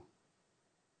know.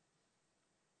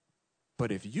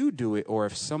 But if you do it, or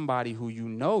if somebody who you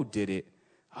know did it,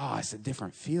 it's a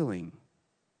different feeling.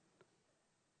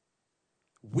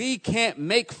 We can't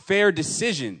make fair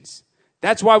decisions.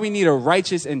 That's why we need a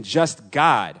righteous and just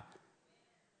God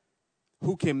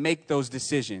who can make those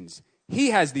decisions. He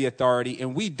has the authority,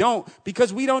 and we don't,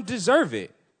 because we don't deserve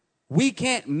it. We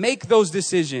can't make those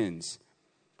decisions.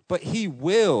 But he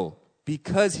will,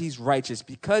 because he's righteous,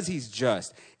 because he's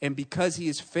just, and because he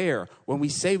is fair. When we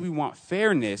say we want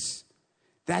fairness,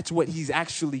 that's what he's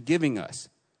actually giving us.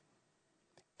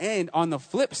 And on the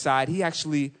flip side, he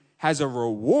actually has a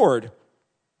reward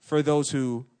for those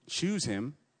who choose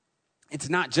him. It's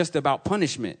not just about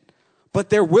punishment,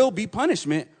 but there will be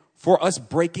punishment for us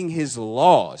breaking his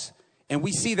laws. And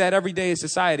we see that every day in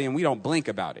society, and we don't blink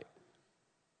about it.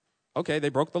 Okay, they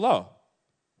broke the law.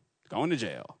 Going to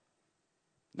jail.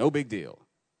 No big deal.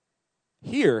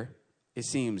 Here, it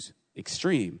seems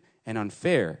extreme and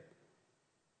unfair,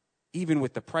 even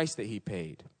with the price that he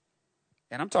paid.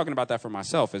 And I'm talking about that for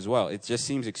myself as well. It just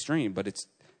seems extreme, but it's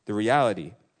the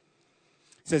reality.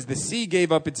 It says, the sea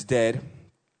gave up its dead,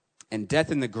 and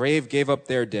death and the grave gave up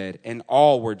their dead, and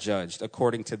all were judged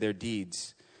according to their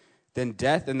deeds. Then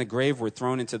death and the grave were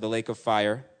thrown into the lake of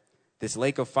fire. This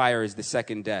lake of fire is the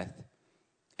second death.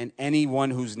 And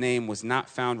anyone whose name was not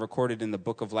found recorded in the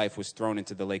book of life was thrown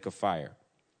into the lake of fire.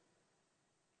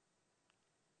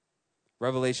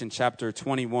 Revelation chapter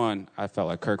 21. I felt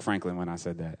like Kirk Franklin when I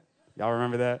said that. Y'all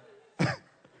remember that?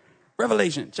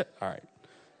 Revelation. All right.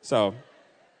 So,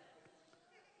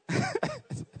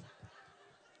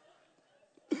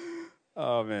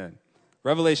 oh, man.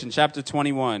 Revelation chapter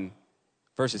 21,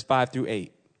 verses 5 through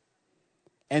 8.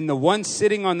 And the one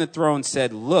sitting on the throne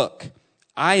said, look,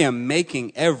 I am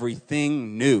making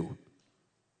everything new.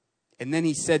 And then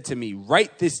he said to me,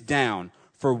 write this down,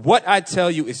 for what I tell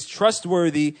you is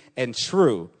trustworthy and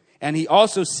true. And he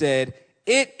also said,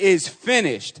 it is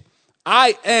finished.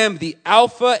 I am the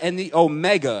Alpha and the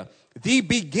Omega, the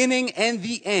beginning and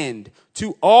the end.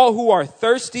 To all who are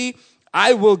thirsty,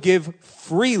 I will give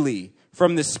freely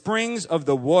from the springs of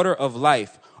the water of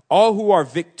life. All who are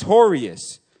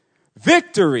victorious.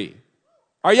 Victory.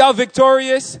 Are y'all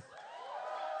victorious?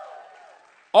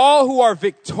 All who are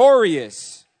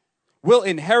victorious will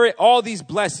inherit all these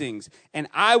blessings, and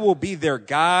I will be their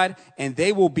God, and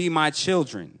they will be my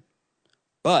children.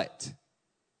 But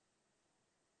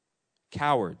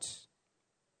cowards,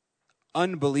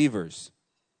 unbelievers,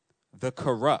 the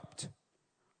corrupt,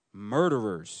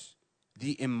 murderers,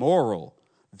 the immoral,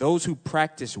 those who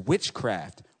practice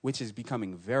witchcraft, which is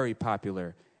becoming very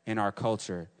popular in our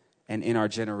culture and in our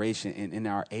generation and in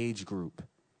our age group,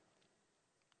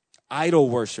 idol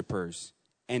worshipers,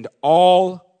 and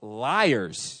all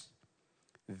liars.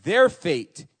 Their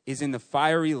fate is in the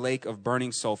fiery lake of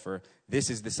burning sulfur. This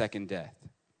is the second death.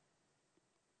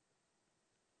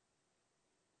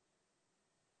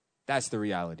 That's the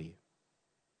reality.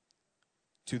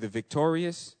 To the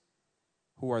victorious,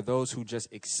 who are those who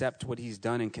just accept what he's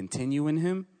done and continue in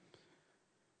him,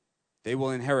 they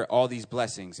will inherit all these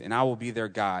blessings, and I will be their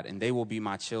God, and they will be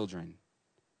my children.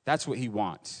 That's what he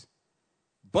wants.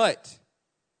 But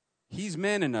he's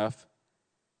man enough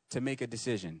to make a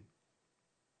decision.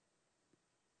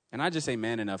 And I just say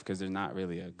man enough because there's not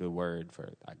really a good word for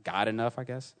God enough, I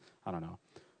guess. I don't know.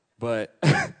 But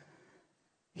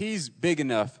he's big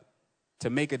enough to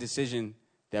make a decision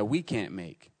that we can't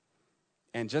make.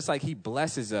 And just like he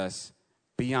blesses us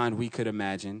beyond we could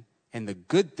imagine, and the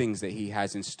good things that he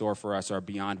has in store for us are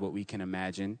beyond what we can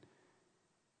imagine,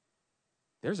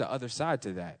 there's an other side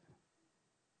to that.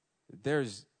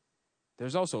 There's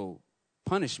also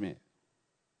punishment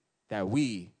that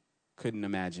we couldn't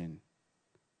imagine,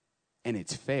 and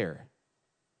it's fair.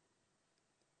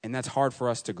 And that's hard for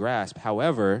us to grasp.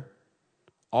 However,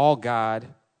 all God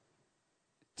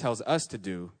tells us to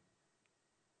do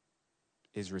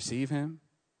is receive him,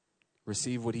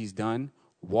 receive what he's done,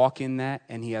 walk in that,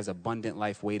 and he has abundant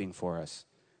life waiting for us.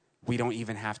 We don't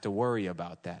even have to worry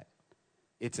about that.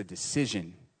 It's a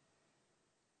decision.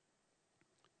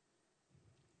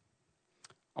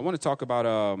 I want to talk about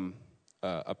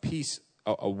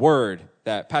a word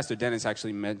that Pastor Dennis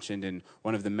actually mentioned in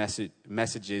one of the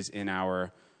messages in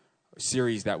our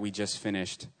series that we just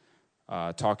finished,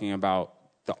 talking about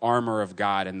the armor of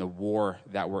God and the war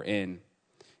that we're in.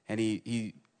 And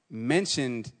he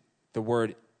mentioned the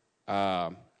word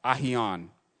ahion.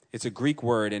 It's a Greek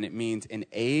word, and it means an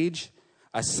age,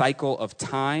 a cycle of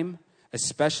time,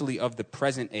 especially of the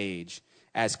present age,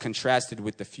 as contrasted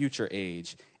with the future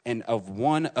age, and of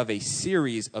one of a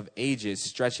series of ages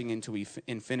stretching into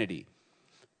infinity.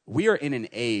 We are in an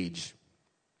age,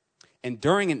 and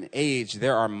during an age,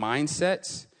 there are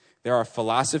mindsets, there are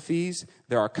philosophies,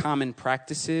 there are common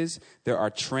practices, there are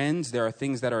trends, there are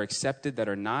things that are accepted that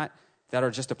are not, that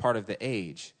are just a part of the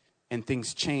age. And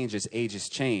things change as ages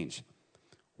change.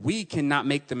 We cannot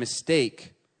make the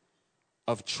mistake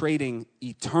of trading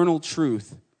eternal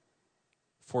truth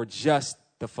for just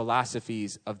the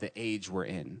philosophies of the age we're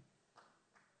in.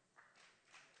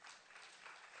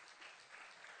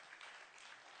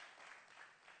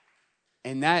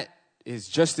 And that is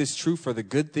just as true for the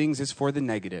good things as for the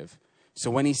negative.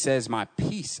 So when he says, my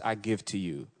peace I give to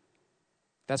you,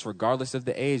 that's regardless of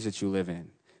the age that you live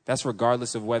in. That's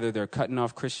regardless of whether they're cutting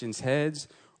off Christians' heads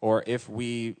or if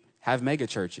we have mega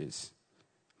churches.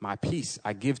 My peace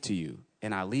I give to you,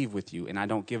 and I leave with you, and I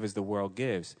don't give as the world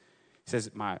gives. He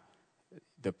says,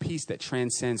 the peace that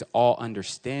transcends all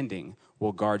understanding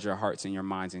will guard your hearts and your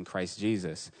minds in Christ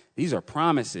Jesus. These are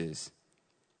promises.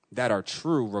 that are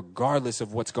true regardless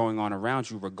of what's going on around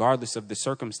you, regardless of the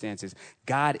circumstances.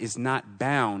 God is not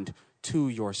bound to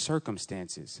your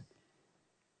circumstances.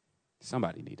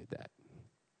 Somebody needed that.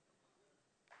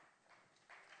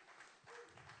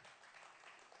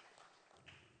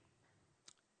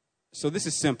 So this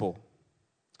is simple.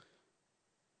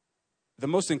 The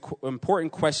most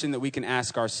important question that we can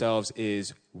ask ourselves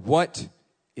is, what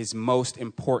is most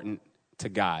important to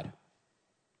God?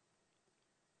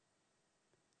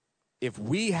 If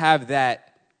we have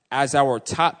that as our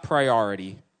top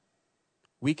priority,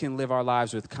 we can live our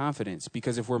lives with confidence,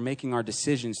 because if we're making our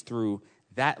decisions through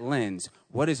that lens,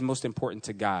 what is most important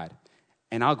to God?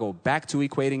 And I'll go back to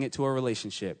equating it to a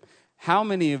relationship. How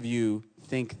many of you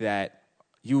think that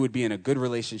you would be in a good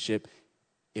relationship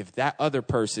if that other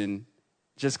person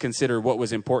just considered what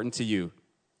was important to you?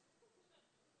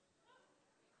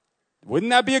 Wouldn't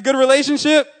that be a good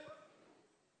relationship?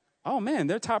 Oh man,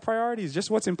 their top priority is just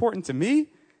what's important to me?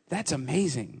 That's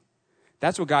amazing.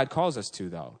 That's what God calls us to,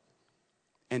 though.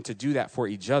 And to do that for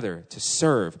each other, to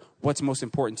serve. What's most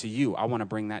important to you? I want to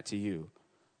bring that to you.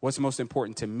 What's most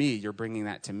important to me? You're bringing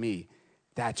that to me.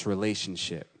 That's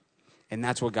relationship. And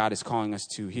that's what God is calling us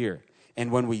to here.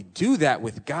 And when we do that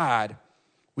with God,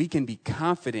 we can be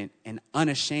confident and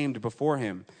unashamed before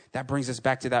him. That brings us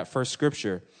back to that first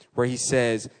scripture where he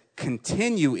says,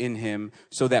 continue in him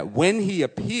so that when he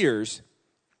appears,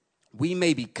 we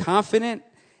may be confident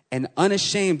and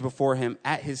unashamed before him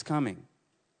at his coming.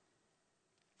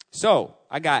 So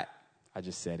I got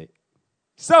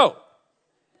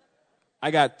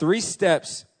 3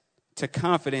 steps to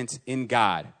confidence in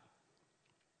God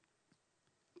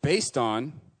based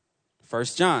on 1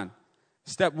 John.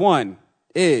 Step 1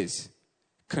 is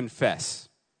confess.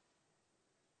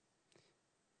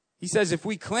 He says, if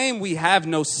we claim we have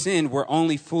no sin, we're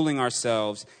only fooling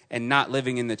ourselves and not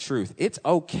living in the truth. It's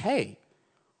okay.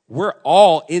 We're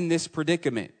all in this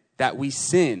predicament that we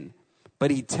sin. But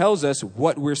he tells us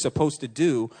what we're supposed to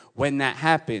do when that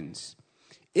happens.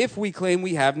 If we claim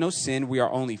we have no sin, we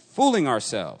are only fooling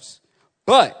ourselves.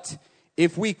 But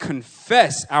if we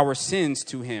confess our sins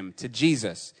to him, to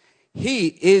Jesus, he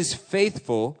is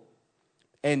faithful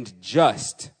and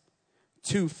just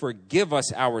to forgive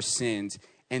us our sins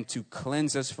and to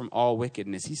cleanse us from all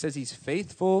wickedness. He says he's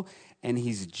faithful and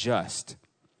he's just.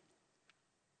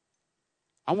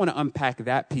 I want to unpack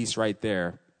that piece right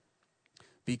there,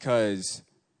 because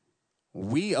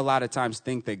we a lot of times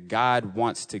think that God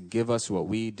wants to give us what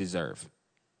we deserve.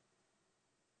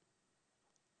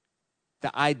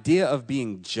 The idea of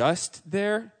being just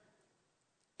there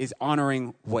is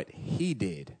honoring what he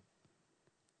did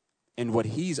and what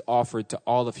he's offered to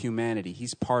all of humanity.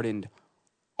 He's pardoned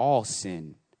all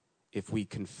sin if we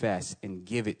confess and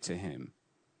give it to him.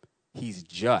 He's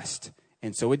just.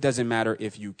 And so it doesn't matter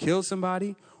if you killed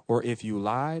somebody or if you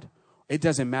lied. It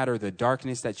doesn't matter the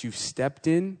darkness that you've stepped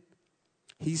in.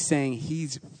 He's saying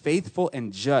he's faithful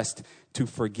and just to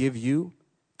forgive you,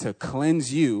 to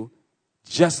cleanse you,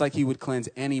 just like he would cleanse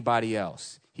anybody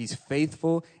else. He's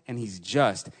faithful and he's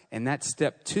just. And that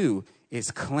step 2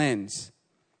 is cleanse.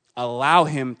 Allow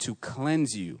him to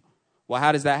cleanse you. Well,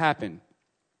 how does that happen?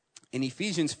 In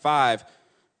Ephesians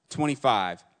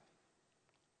 5:25,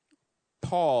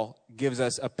 Paul gives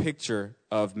us a picture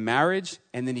of marriage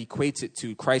and then equates it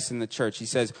to Christ and the church. He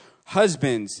says,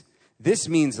 husbands, this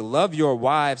means love your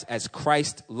wives as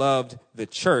Christ loved the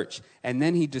church. And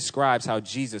then he describes how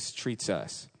Jesus treats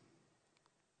us.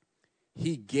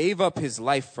 He gave up his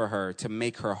life for her to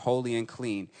make her holy and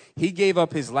clean. He gave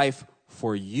up his life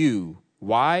for you.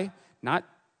 Why? Not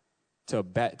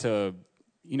to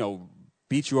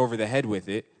beat you over the head with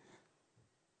it.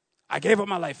 I gave up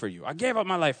my life for you. I gave up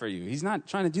my life for you. He's not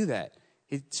trying to do that.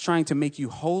 He's trying to make you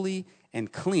holy and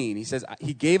clean. He says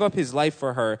he gave up his life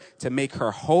for her to make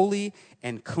her holy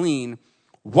and clean,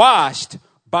 washed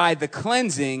by the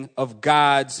cleansing of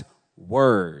God's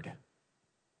word.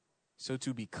 So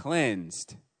to be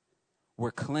cleansed,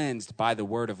 we're cleansed by the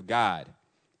word of God.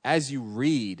 As you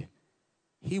read,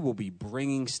 he will be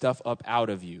bringing stuff up out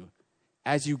of you.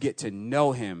 As you get to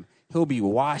know him, he'll be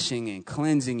washing and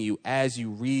cleansing you as you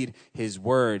read his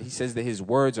word. He says that his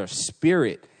words are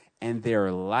spirit and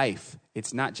they're life.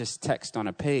 It's not just text on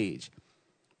a page,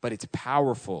 but it's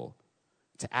powerful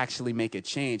to actually make a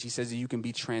change. He says that you can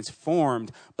be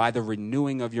transformed by the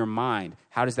renewing of your mind.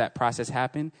 How does that process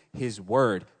happen? His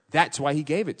word. That's why he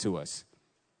gave it to us.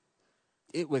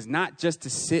 It was not just to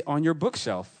sit on your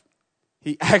bookshelf.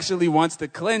 He actually wants to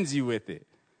cleanse you with it.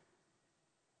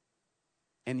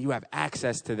 And you have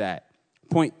access to that.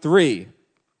 Point 3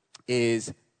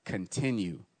 is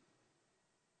continue.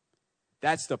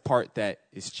 That's the part that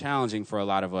is challenging for a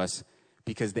lot of us,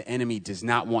 because the enemy does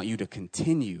not want you to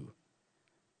continue.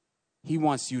 He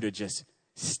wants you to just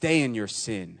stay in your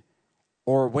sin.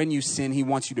 Or when you sin, he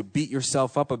wants you to beat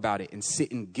yourself up about it and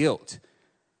sit in guilt.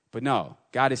 But no,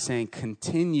 God is saying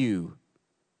continue.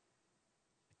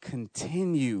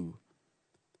 Continue.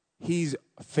 He's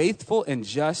faithful and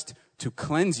just to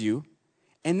cleanse you.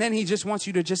 And then he just wants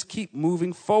you to just keep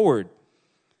moving forward.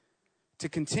 To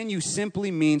continue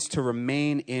simply means to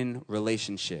remain in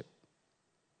relationship.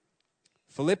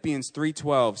 Philippians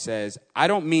 3:12 says, I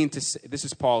don't mean to say, this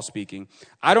is Paul speaking,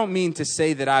 I don't mean to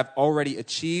say that I've already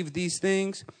achieved these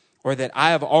things or that I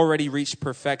have already reached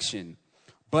perfection,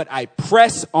 but I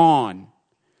press on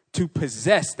to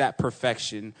possess that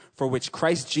perfection for which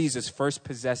Christ Jesus first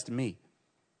possessed me.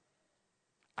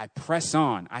 I press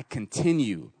on. I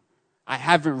continue. I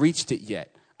haven't reached it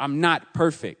yet. I'm not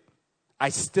perfect. I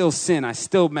still sin. I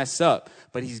still mess up.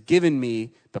 But he's given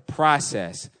me the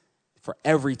process for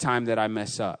every time that I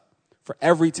mess up, for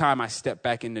every time I step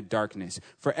back into darkness,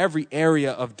 for every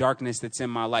area of darkness that's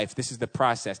in my life. This is the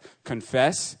process.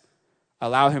 Confess,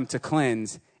 allow him to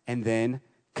cleanse, and then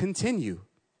continue.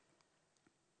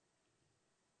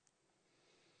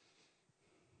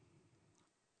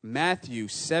 Matthew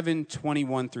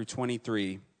 7:21 through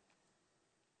 23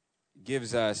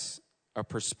 gives us a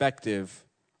perspective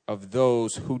of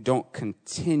those who don't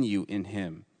continue in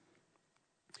him.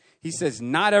 He says,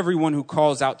 not everyone who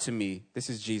calls out to me, this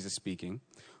is Jesus speaking,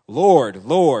 Lord,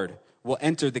 Lord, will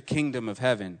enter the kingdom of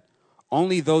heaven.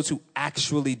 Only those who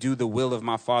actually do the will of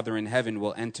my Father in heaven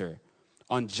will enter.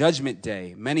 On judgment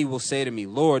day, many will say to me,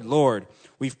 Lord, Lord,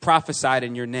 we've prophesied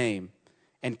in your name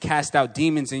and cast out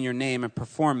demons in your name and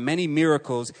performed many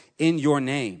miracles in your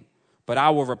name. But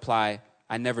I will reply,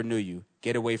 I never knew you.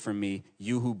 Get away from me,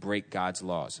 you who break God's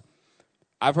laws.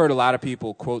 I've heard a lot of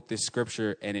people quote this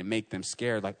scripture and it make them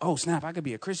scared. Like, oh, snap, I could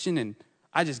be a Christian. And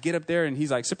I just get up there and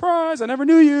he's like, surprise, I never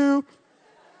knew you.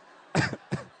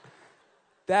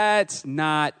 That's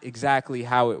not exactly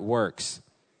how it works,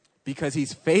 because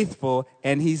he's faithful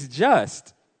and he's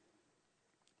just.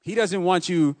 He doesn't want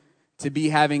you to be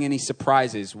having any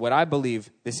surprises. What I believe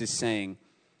this is saying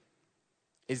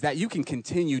is that you can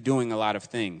continue doing a lot of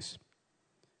things.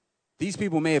 These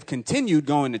people may have continued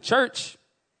going to church.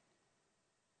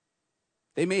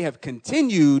 They may have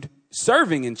continued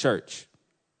serving in church.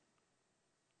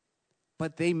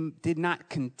 But they did not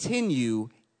continue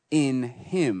in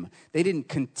him. They didn't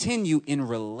continue in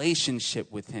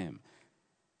relationship with him.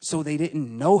 So they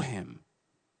didn't know him.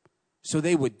 So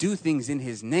they would do things in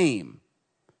his name,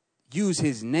 use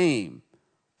his name,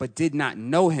 but did not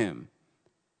know him.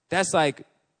 That's like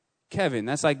Kevin.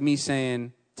 That's like me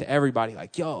saying to everybody,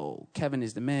 like, yo, Kevin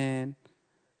is the man.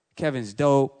 Kevin's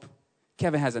dope.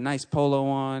 Kevin has a nice polo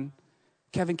on.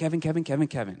 Kevin.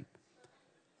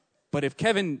 But if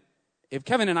Kevin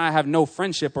and I have no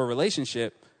friendship or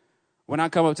relationship, when I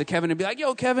come up to Kevin and be like,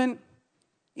 yo, Kevin,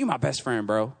 you my best friend,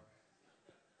 bro.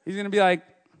 He's going to be like,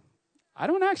 I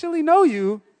don't actually know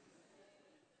you.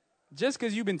 Just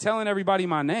because you've been telling everybody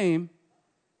my name,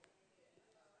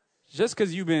 just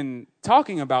because you've been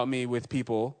talking about me with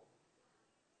people,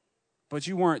 but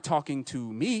you weren't talking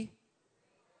to me.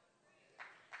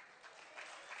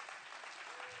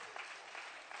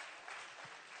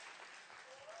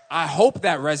 I hope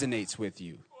that resonates with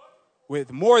you, with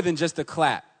more than just a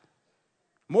clap,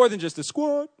 more than just a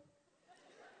squad.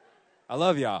 I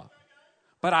love y'all.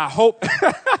 But I hope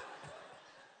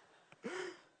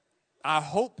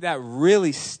that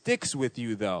really sticks with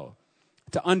you, though,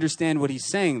 to understand what he's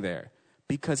saying there,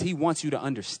 because he wants you to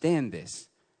understand this,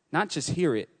 not just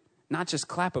hear it, not just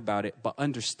clap about it, but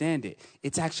understand it.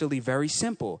 It's actually very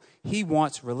simple. He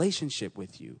wants relationship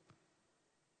with you.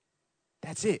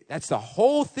 That's it. That's the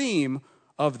whole theme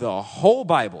of the whole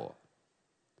Bible,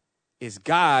 is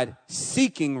God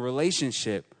seeking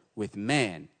relationship with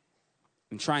man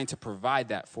and trying to provide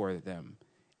that for them.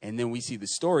 And then we see the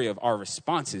story of our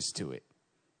responses to it,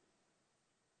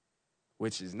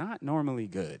 which is not normally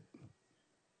good.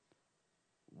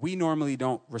 We normally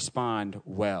don't respond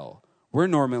well. We're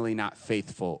normally not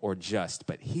faithful or just,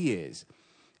 but he is.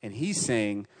 And he's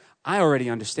saying, I already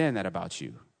understand that about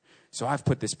you. So I've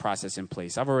put this process in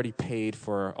place. I've already paid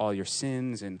for all your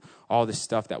sins and all this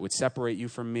stuff that would separate you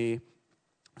from me.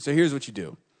 So here's what you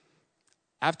do.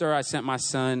 After I sent my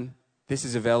son, this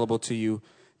is available to you.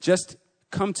 Just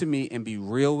come to me and be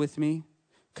real with me.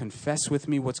 Confess with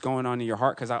me what's going on in your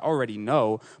heart, because I already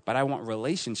know, but I want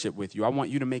relationship with you. I want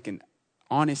you to make an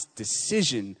honest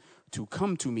decision to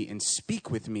come to me and speak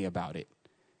with me about it.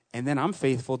 And then I'm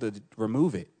faithful to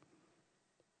remove it.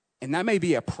 And that may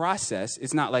be a process.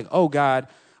 It's not like, oh, God,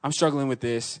 I'm struggling with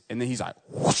this. And then he's like,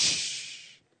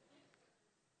 whoosh.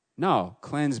 No,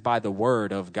 cleanse by the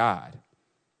word of God.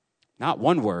 Not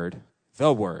one word,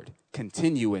 the word.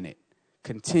 Continue in it.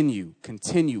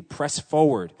 Continue, press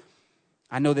forward.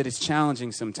 I know that it's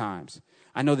challenging sometimes.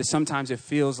 I know that sometimes it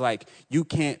feels like you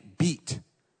can't beat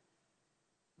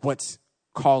what's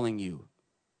calling you.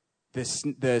 The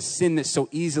sin that so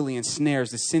easily ensnares,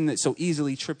 the sin that so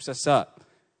easily trips us up.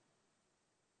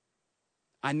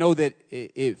 I know that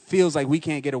it feels like we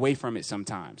can't get away from it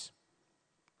sometimes.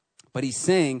 But he's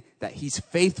saying that he's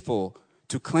faithful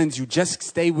to cleanse you. Just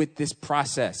stay with this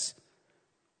process.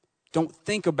 Don't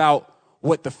think about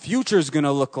what the future is going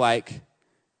to look like.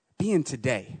 Be in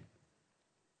today.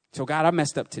 So God, I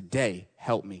messed up today.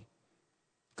 Help me.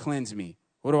 Cleanse me.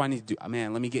 What do I need to do?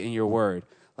 Man, let me get in your word.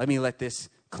 Let me let this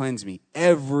cleanse me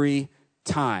every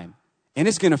time. And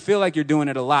it's going to feel like you're doing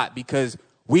it a lot because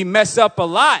we mess up a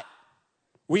lot.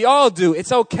 We all do.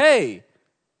 It's okay.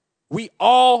 We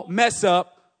all mess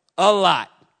up a lot.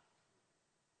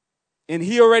 And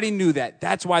he already knew that.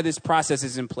 That's why this process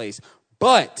is in place.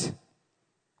 But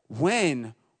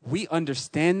when we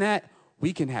understand that,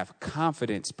 we can have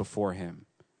confidence before him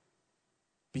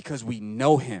because we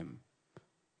know him.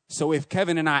 So if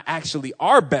Kevin and I actually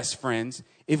are best friends,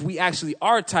 if we actually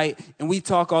are tight and we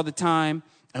talk all the time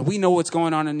and we know what's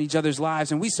going on in each other's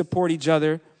lives and we support each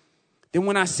other, then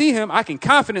when I see him, I can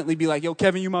confidently be like, yo,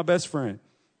 Kevin, you my best friend.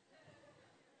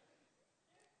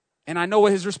 And I know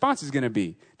what his response is going to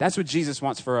be. That's what Jesus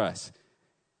wants for us.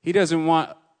 He doesn't want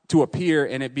to appear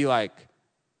and it be like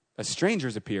a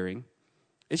stranger's appearing.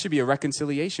 It should be a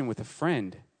reconciliation with a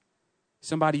friend,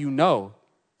 somebody you know,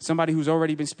 somebody who's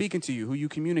already been speaking to you, who you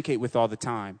communicate with all the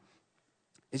time.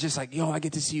 It's just like, yo, I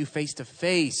get to see you face to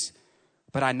face,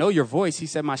 but I know your voice. He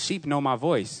said, my sheep know my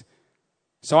voice.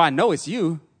 So I know it's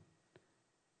you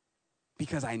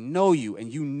because I know you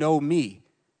and you know me.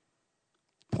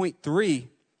 Point 3,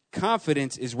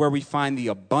 confidence is where we find the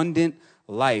abundant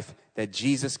life that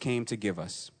Jesus came to give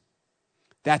us.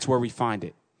 That's where we find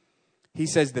it. He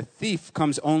says the thief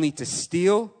comes only to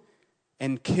steal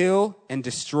and kill and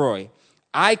destroy.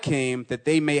 I came that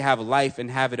they may have life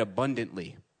and have it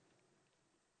abundantly.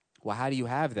 Well, how do you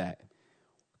have that?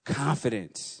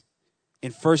 Confidence.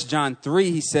 In 1 John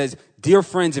 3, he says, dear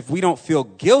friends, if we don't feel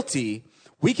guilty,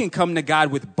 we can come to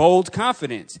God with bold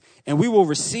confidence, and we will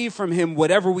receive from him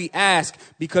whatever we ask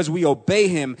because we obey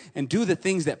him and do the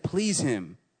things that please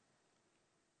him.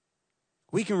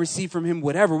 We can receive from him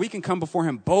whatever. We can come before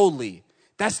him boldly.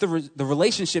 That's the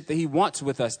relationship that he wants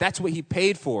with us. That's what he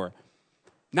paid for.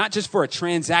 Not just for a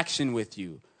transaction with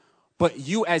you, but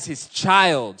you as his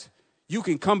child. You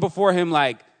can come before him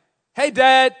like, hey,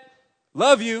 Dad,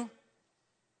 love you.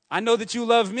 I know that you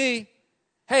love me.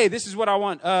 Hey, this is what I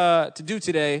want to do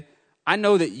today. I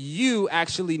know that you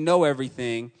actually know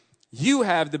everything. You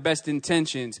have the best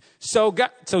intentions. So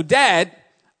Dad,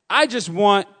 I just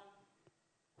want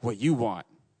what you want.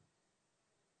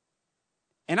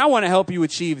 And I want to help you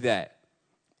achieve that.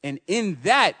 And in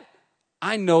that,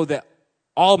 I know that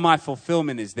all my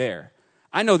fulfillment is there.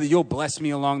 I know that you'll bless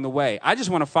me along the way. I just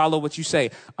want to follow what you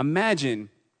say. Imagine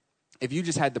if you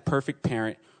just had the perfect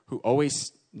parent who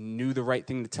always knew the right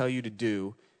thing to tell you to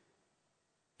do,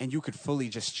 and you could fully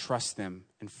just trust them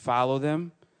and follow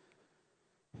them.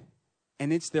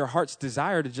 And it's their heart's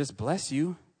desire to just bless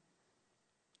you.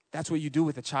 That's what you do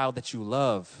with a child that you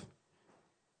love.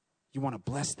 You want to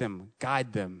bless them,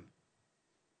 guide them,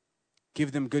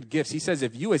 give them good gifts. He says,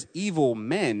 if you as evil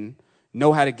men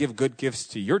know how to give good gifts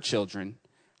to your children,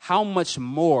 how much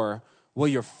more will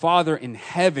your Father in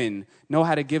heaven know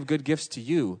how to give good gifts to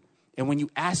you? And when you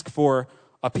ask for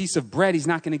a piece of bread, he's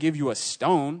not going to give you a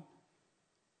stone.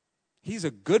 He's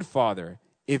a good father.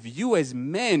 If you as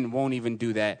men won't even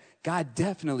do that, God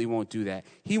definitely won't do that.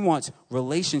 He wants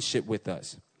relationship with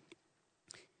us.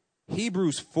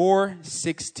 Hebrews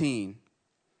 4:16.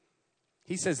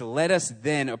 He says, let us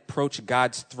then approach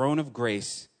God's throne of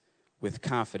grace with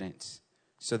confidence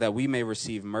so that we may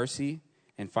receive mercy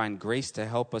and find grace to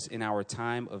help us in our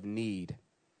time of need.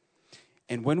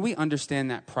 And when we understand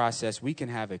that process, we can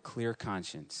have a clear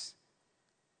conscience.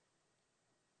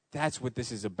 That's what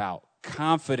this is about.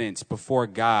 Confidence before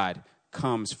God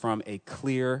comes from a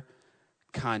clear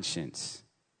conscience.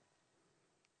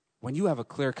 When you have a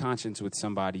clear conscience with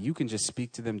somebody, you can just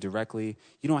speak to them directly.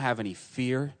 You don't have any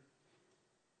fear.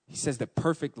 He says that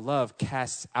perfect love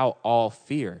casts out all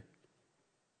fear.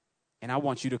 And I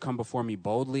want you to come before me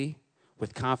boldly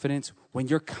with confidence. When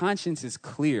your conscience is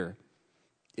clear,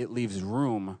 it leaves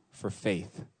room for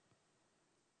faith.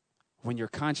 When your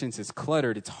conscience is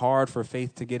cluttered, it's hard for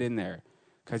faith to get in there.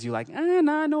 Because you're like,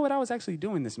 no, I know what I was actually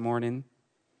doing this morning.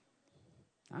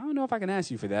 I don't know if I can ask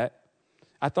you for that.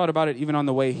 I thought about it even on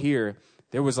the way here.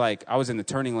 There was I was in the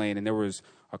turning lane and there was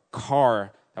a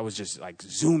car that was just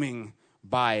zooming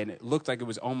by and it looked like it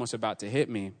was almost about to hit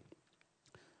me.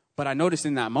 But I noticed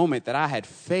in that moment that I had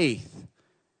faith.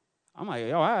 I'm like,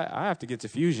 yo, I have to get to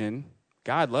Fusion.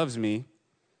 God loves me.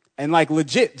 And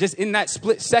legit, just in that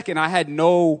split second, I had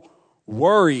no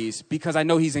worries because I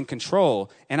know he's in control.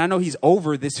 And I know he's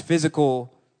over this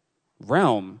physical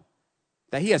realm,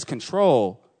 that he has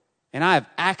control. And I have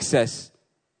access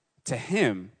to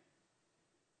him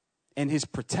and his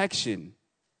protection.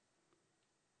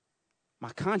 My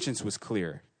conscience was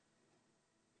clear.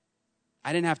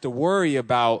 I didn't have to worry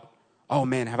about, oh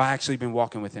man, have I actually been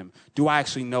walking with him? Do I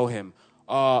actually know him?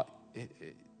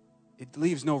 It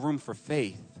leaves no room for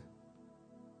faith.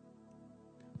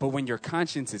 But when your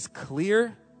conscience is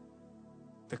clear,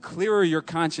 the clearer your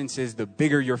conscience is, the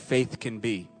bigger your faith can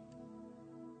be.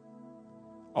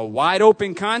 A wide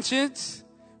open conscience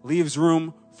leaves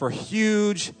room for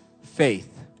huge faith.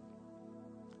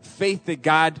 Faith that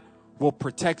God will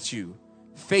protect you.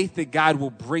 Faith that God will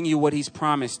bring you what he's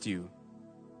promised you.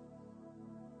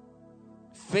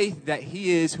 Faith that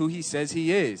he is who he says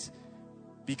he is.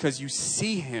 Because you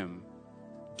see him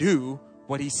do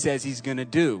what he says he's going to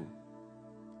do.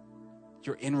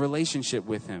 You're in relationship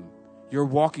with him. You're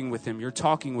walking with him. You're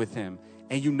talking with him.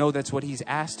 And you know that's what he's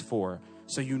asked for.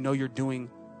 So you know you're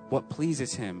doing what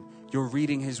pleases him. You're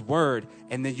reading his word.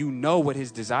 And then you know what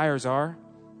his desires are.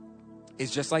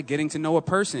 It's just like getting to know a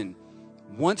person.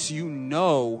 Once you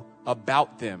know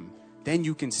about them, then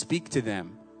you can speak to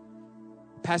them.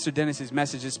 Pastor Dennis's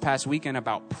message this past weekend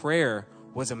about prayer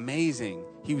was amazing.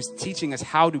 He was teaching us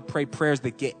how to pray prayers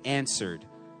that get answered.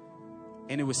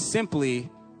 And it was simply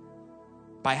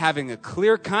by having a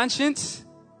clear conscience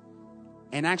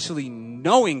and actually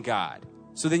knowing God.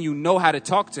 So then you know how to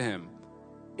talk to him.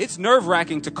 It's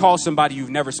nerve-wracking to call somebody you've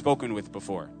never spoken with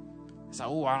before. It's like,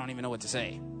 oh, I don't even know what to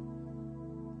say.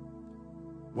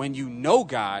 When you know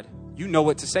God, you know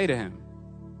what to say to him.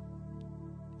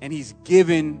 And he's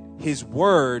given his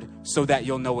word so that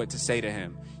you'll know what to say to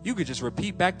him. You could just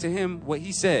repeat back to him what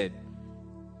he said.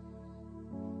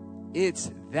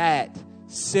 It's that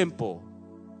simple.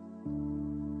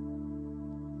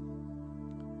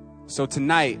 So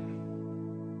tonight,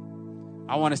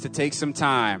 I want us to take some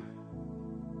time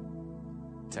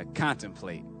to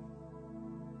contemplate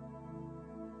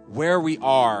where we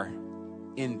are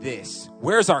in this.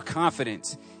 Where's our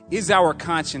confidence? Is our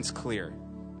conscience clear?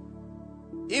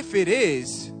 If it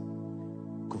is,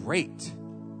 great.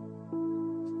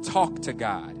 Talk to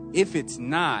God. If it's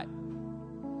not,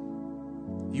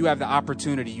 you have the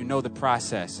opportunity. You know the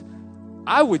process.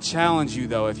 I would challenge you,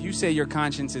 though, if you say your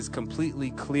conscience is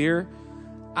completely clear,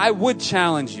 I would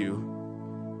challenge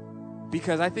you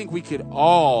because I think we could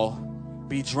all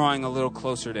be drawing a little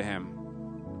closer to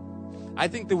him. I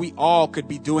think that we all could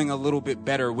be doing a little bit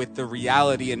better with the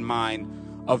reality in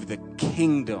mind of the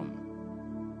kingdom.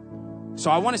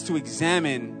 So I want us to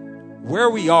examine where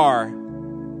we are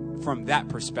from that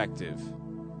perspective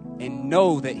and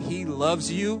know that he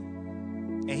loves you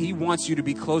and he wants you to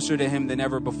be closer to him than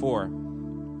ever before.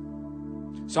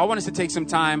 So I want us to take some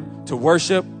time to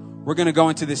worship. We're going to go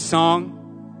into this song,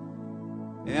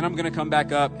 and then I'm going to come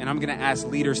back up, and I'm going to ask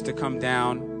leaders to come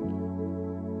down.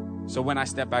 So when I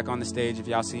step back on the stage, if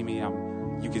y'all see me,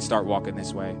 you can start walking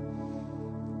this way.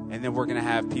 And then we're going to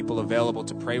have people available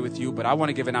to pray with you. But I want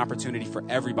to give an opportunity for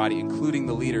everybody, including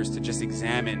the leaders, to just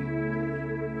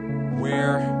examine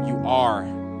where you are.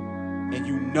 And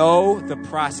you know the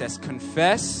process.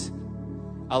 Confess,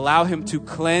 allow him to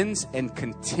cleanse, and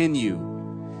continue.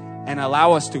 And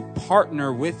allow us to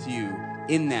partner with you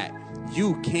in that.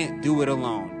 You can't do it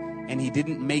alone. And he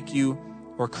didn't make you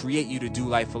or create you to do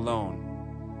life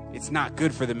alone. It's not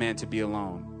good for the man to be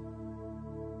alone.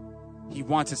 He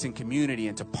wants us in community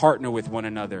and to partner with one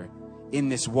another in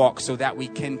this walk so that we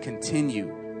can continue.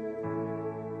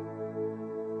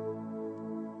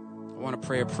 I want to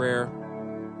pray a prayer.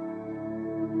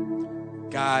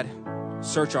 God,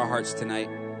 search our hearts tonight.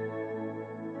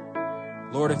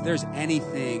 Lord, if there's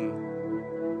anything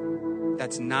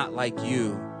that's not like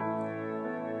you,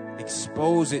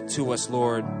 expose it to us,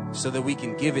 Lord, so that we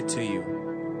can give it to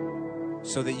you,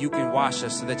 so that you can wash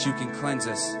us, so that you can cleanse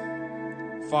us.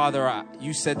 Father,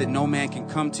 you said that no man can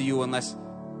come to you unless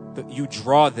you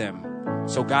draw them.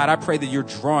 So God, I pray that you're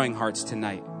drawing hearts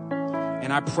tonight.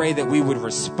 And I pray that we would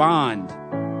respond.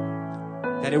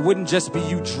 That it wouldn't just be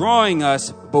you drawing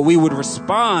us, but we would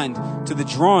respond to the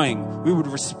drawing. We would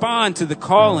respond to the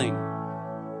calling.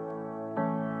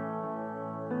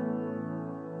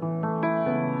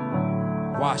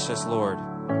 Wash us, Lord.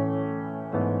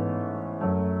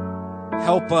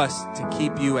 Help us to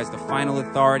keep you as the final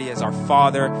authority, as our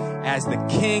Father, as the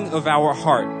King of our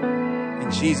heart.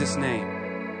 In Jesus' name.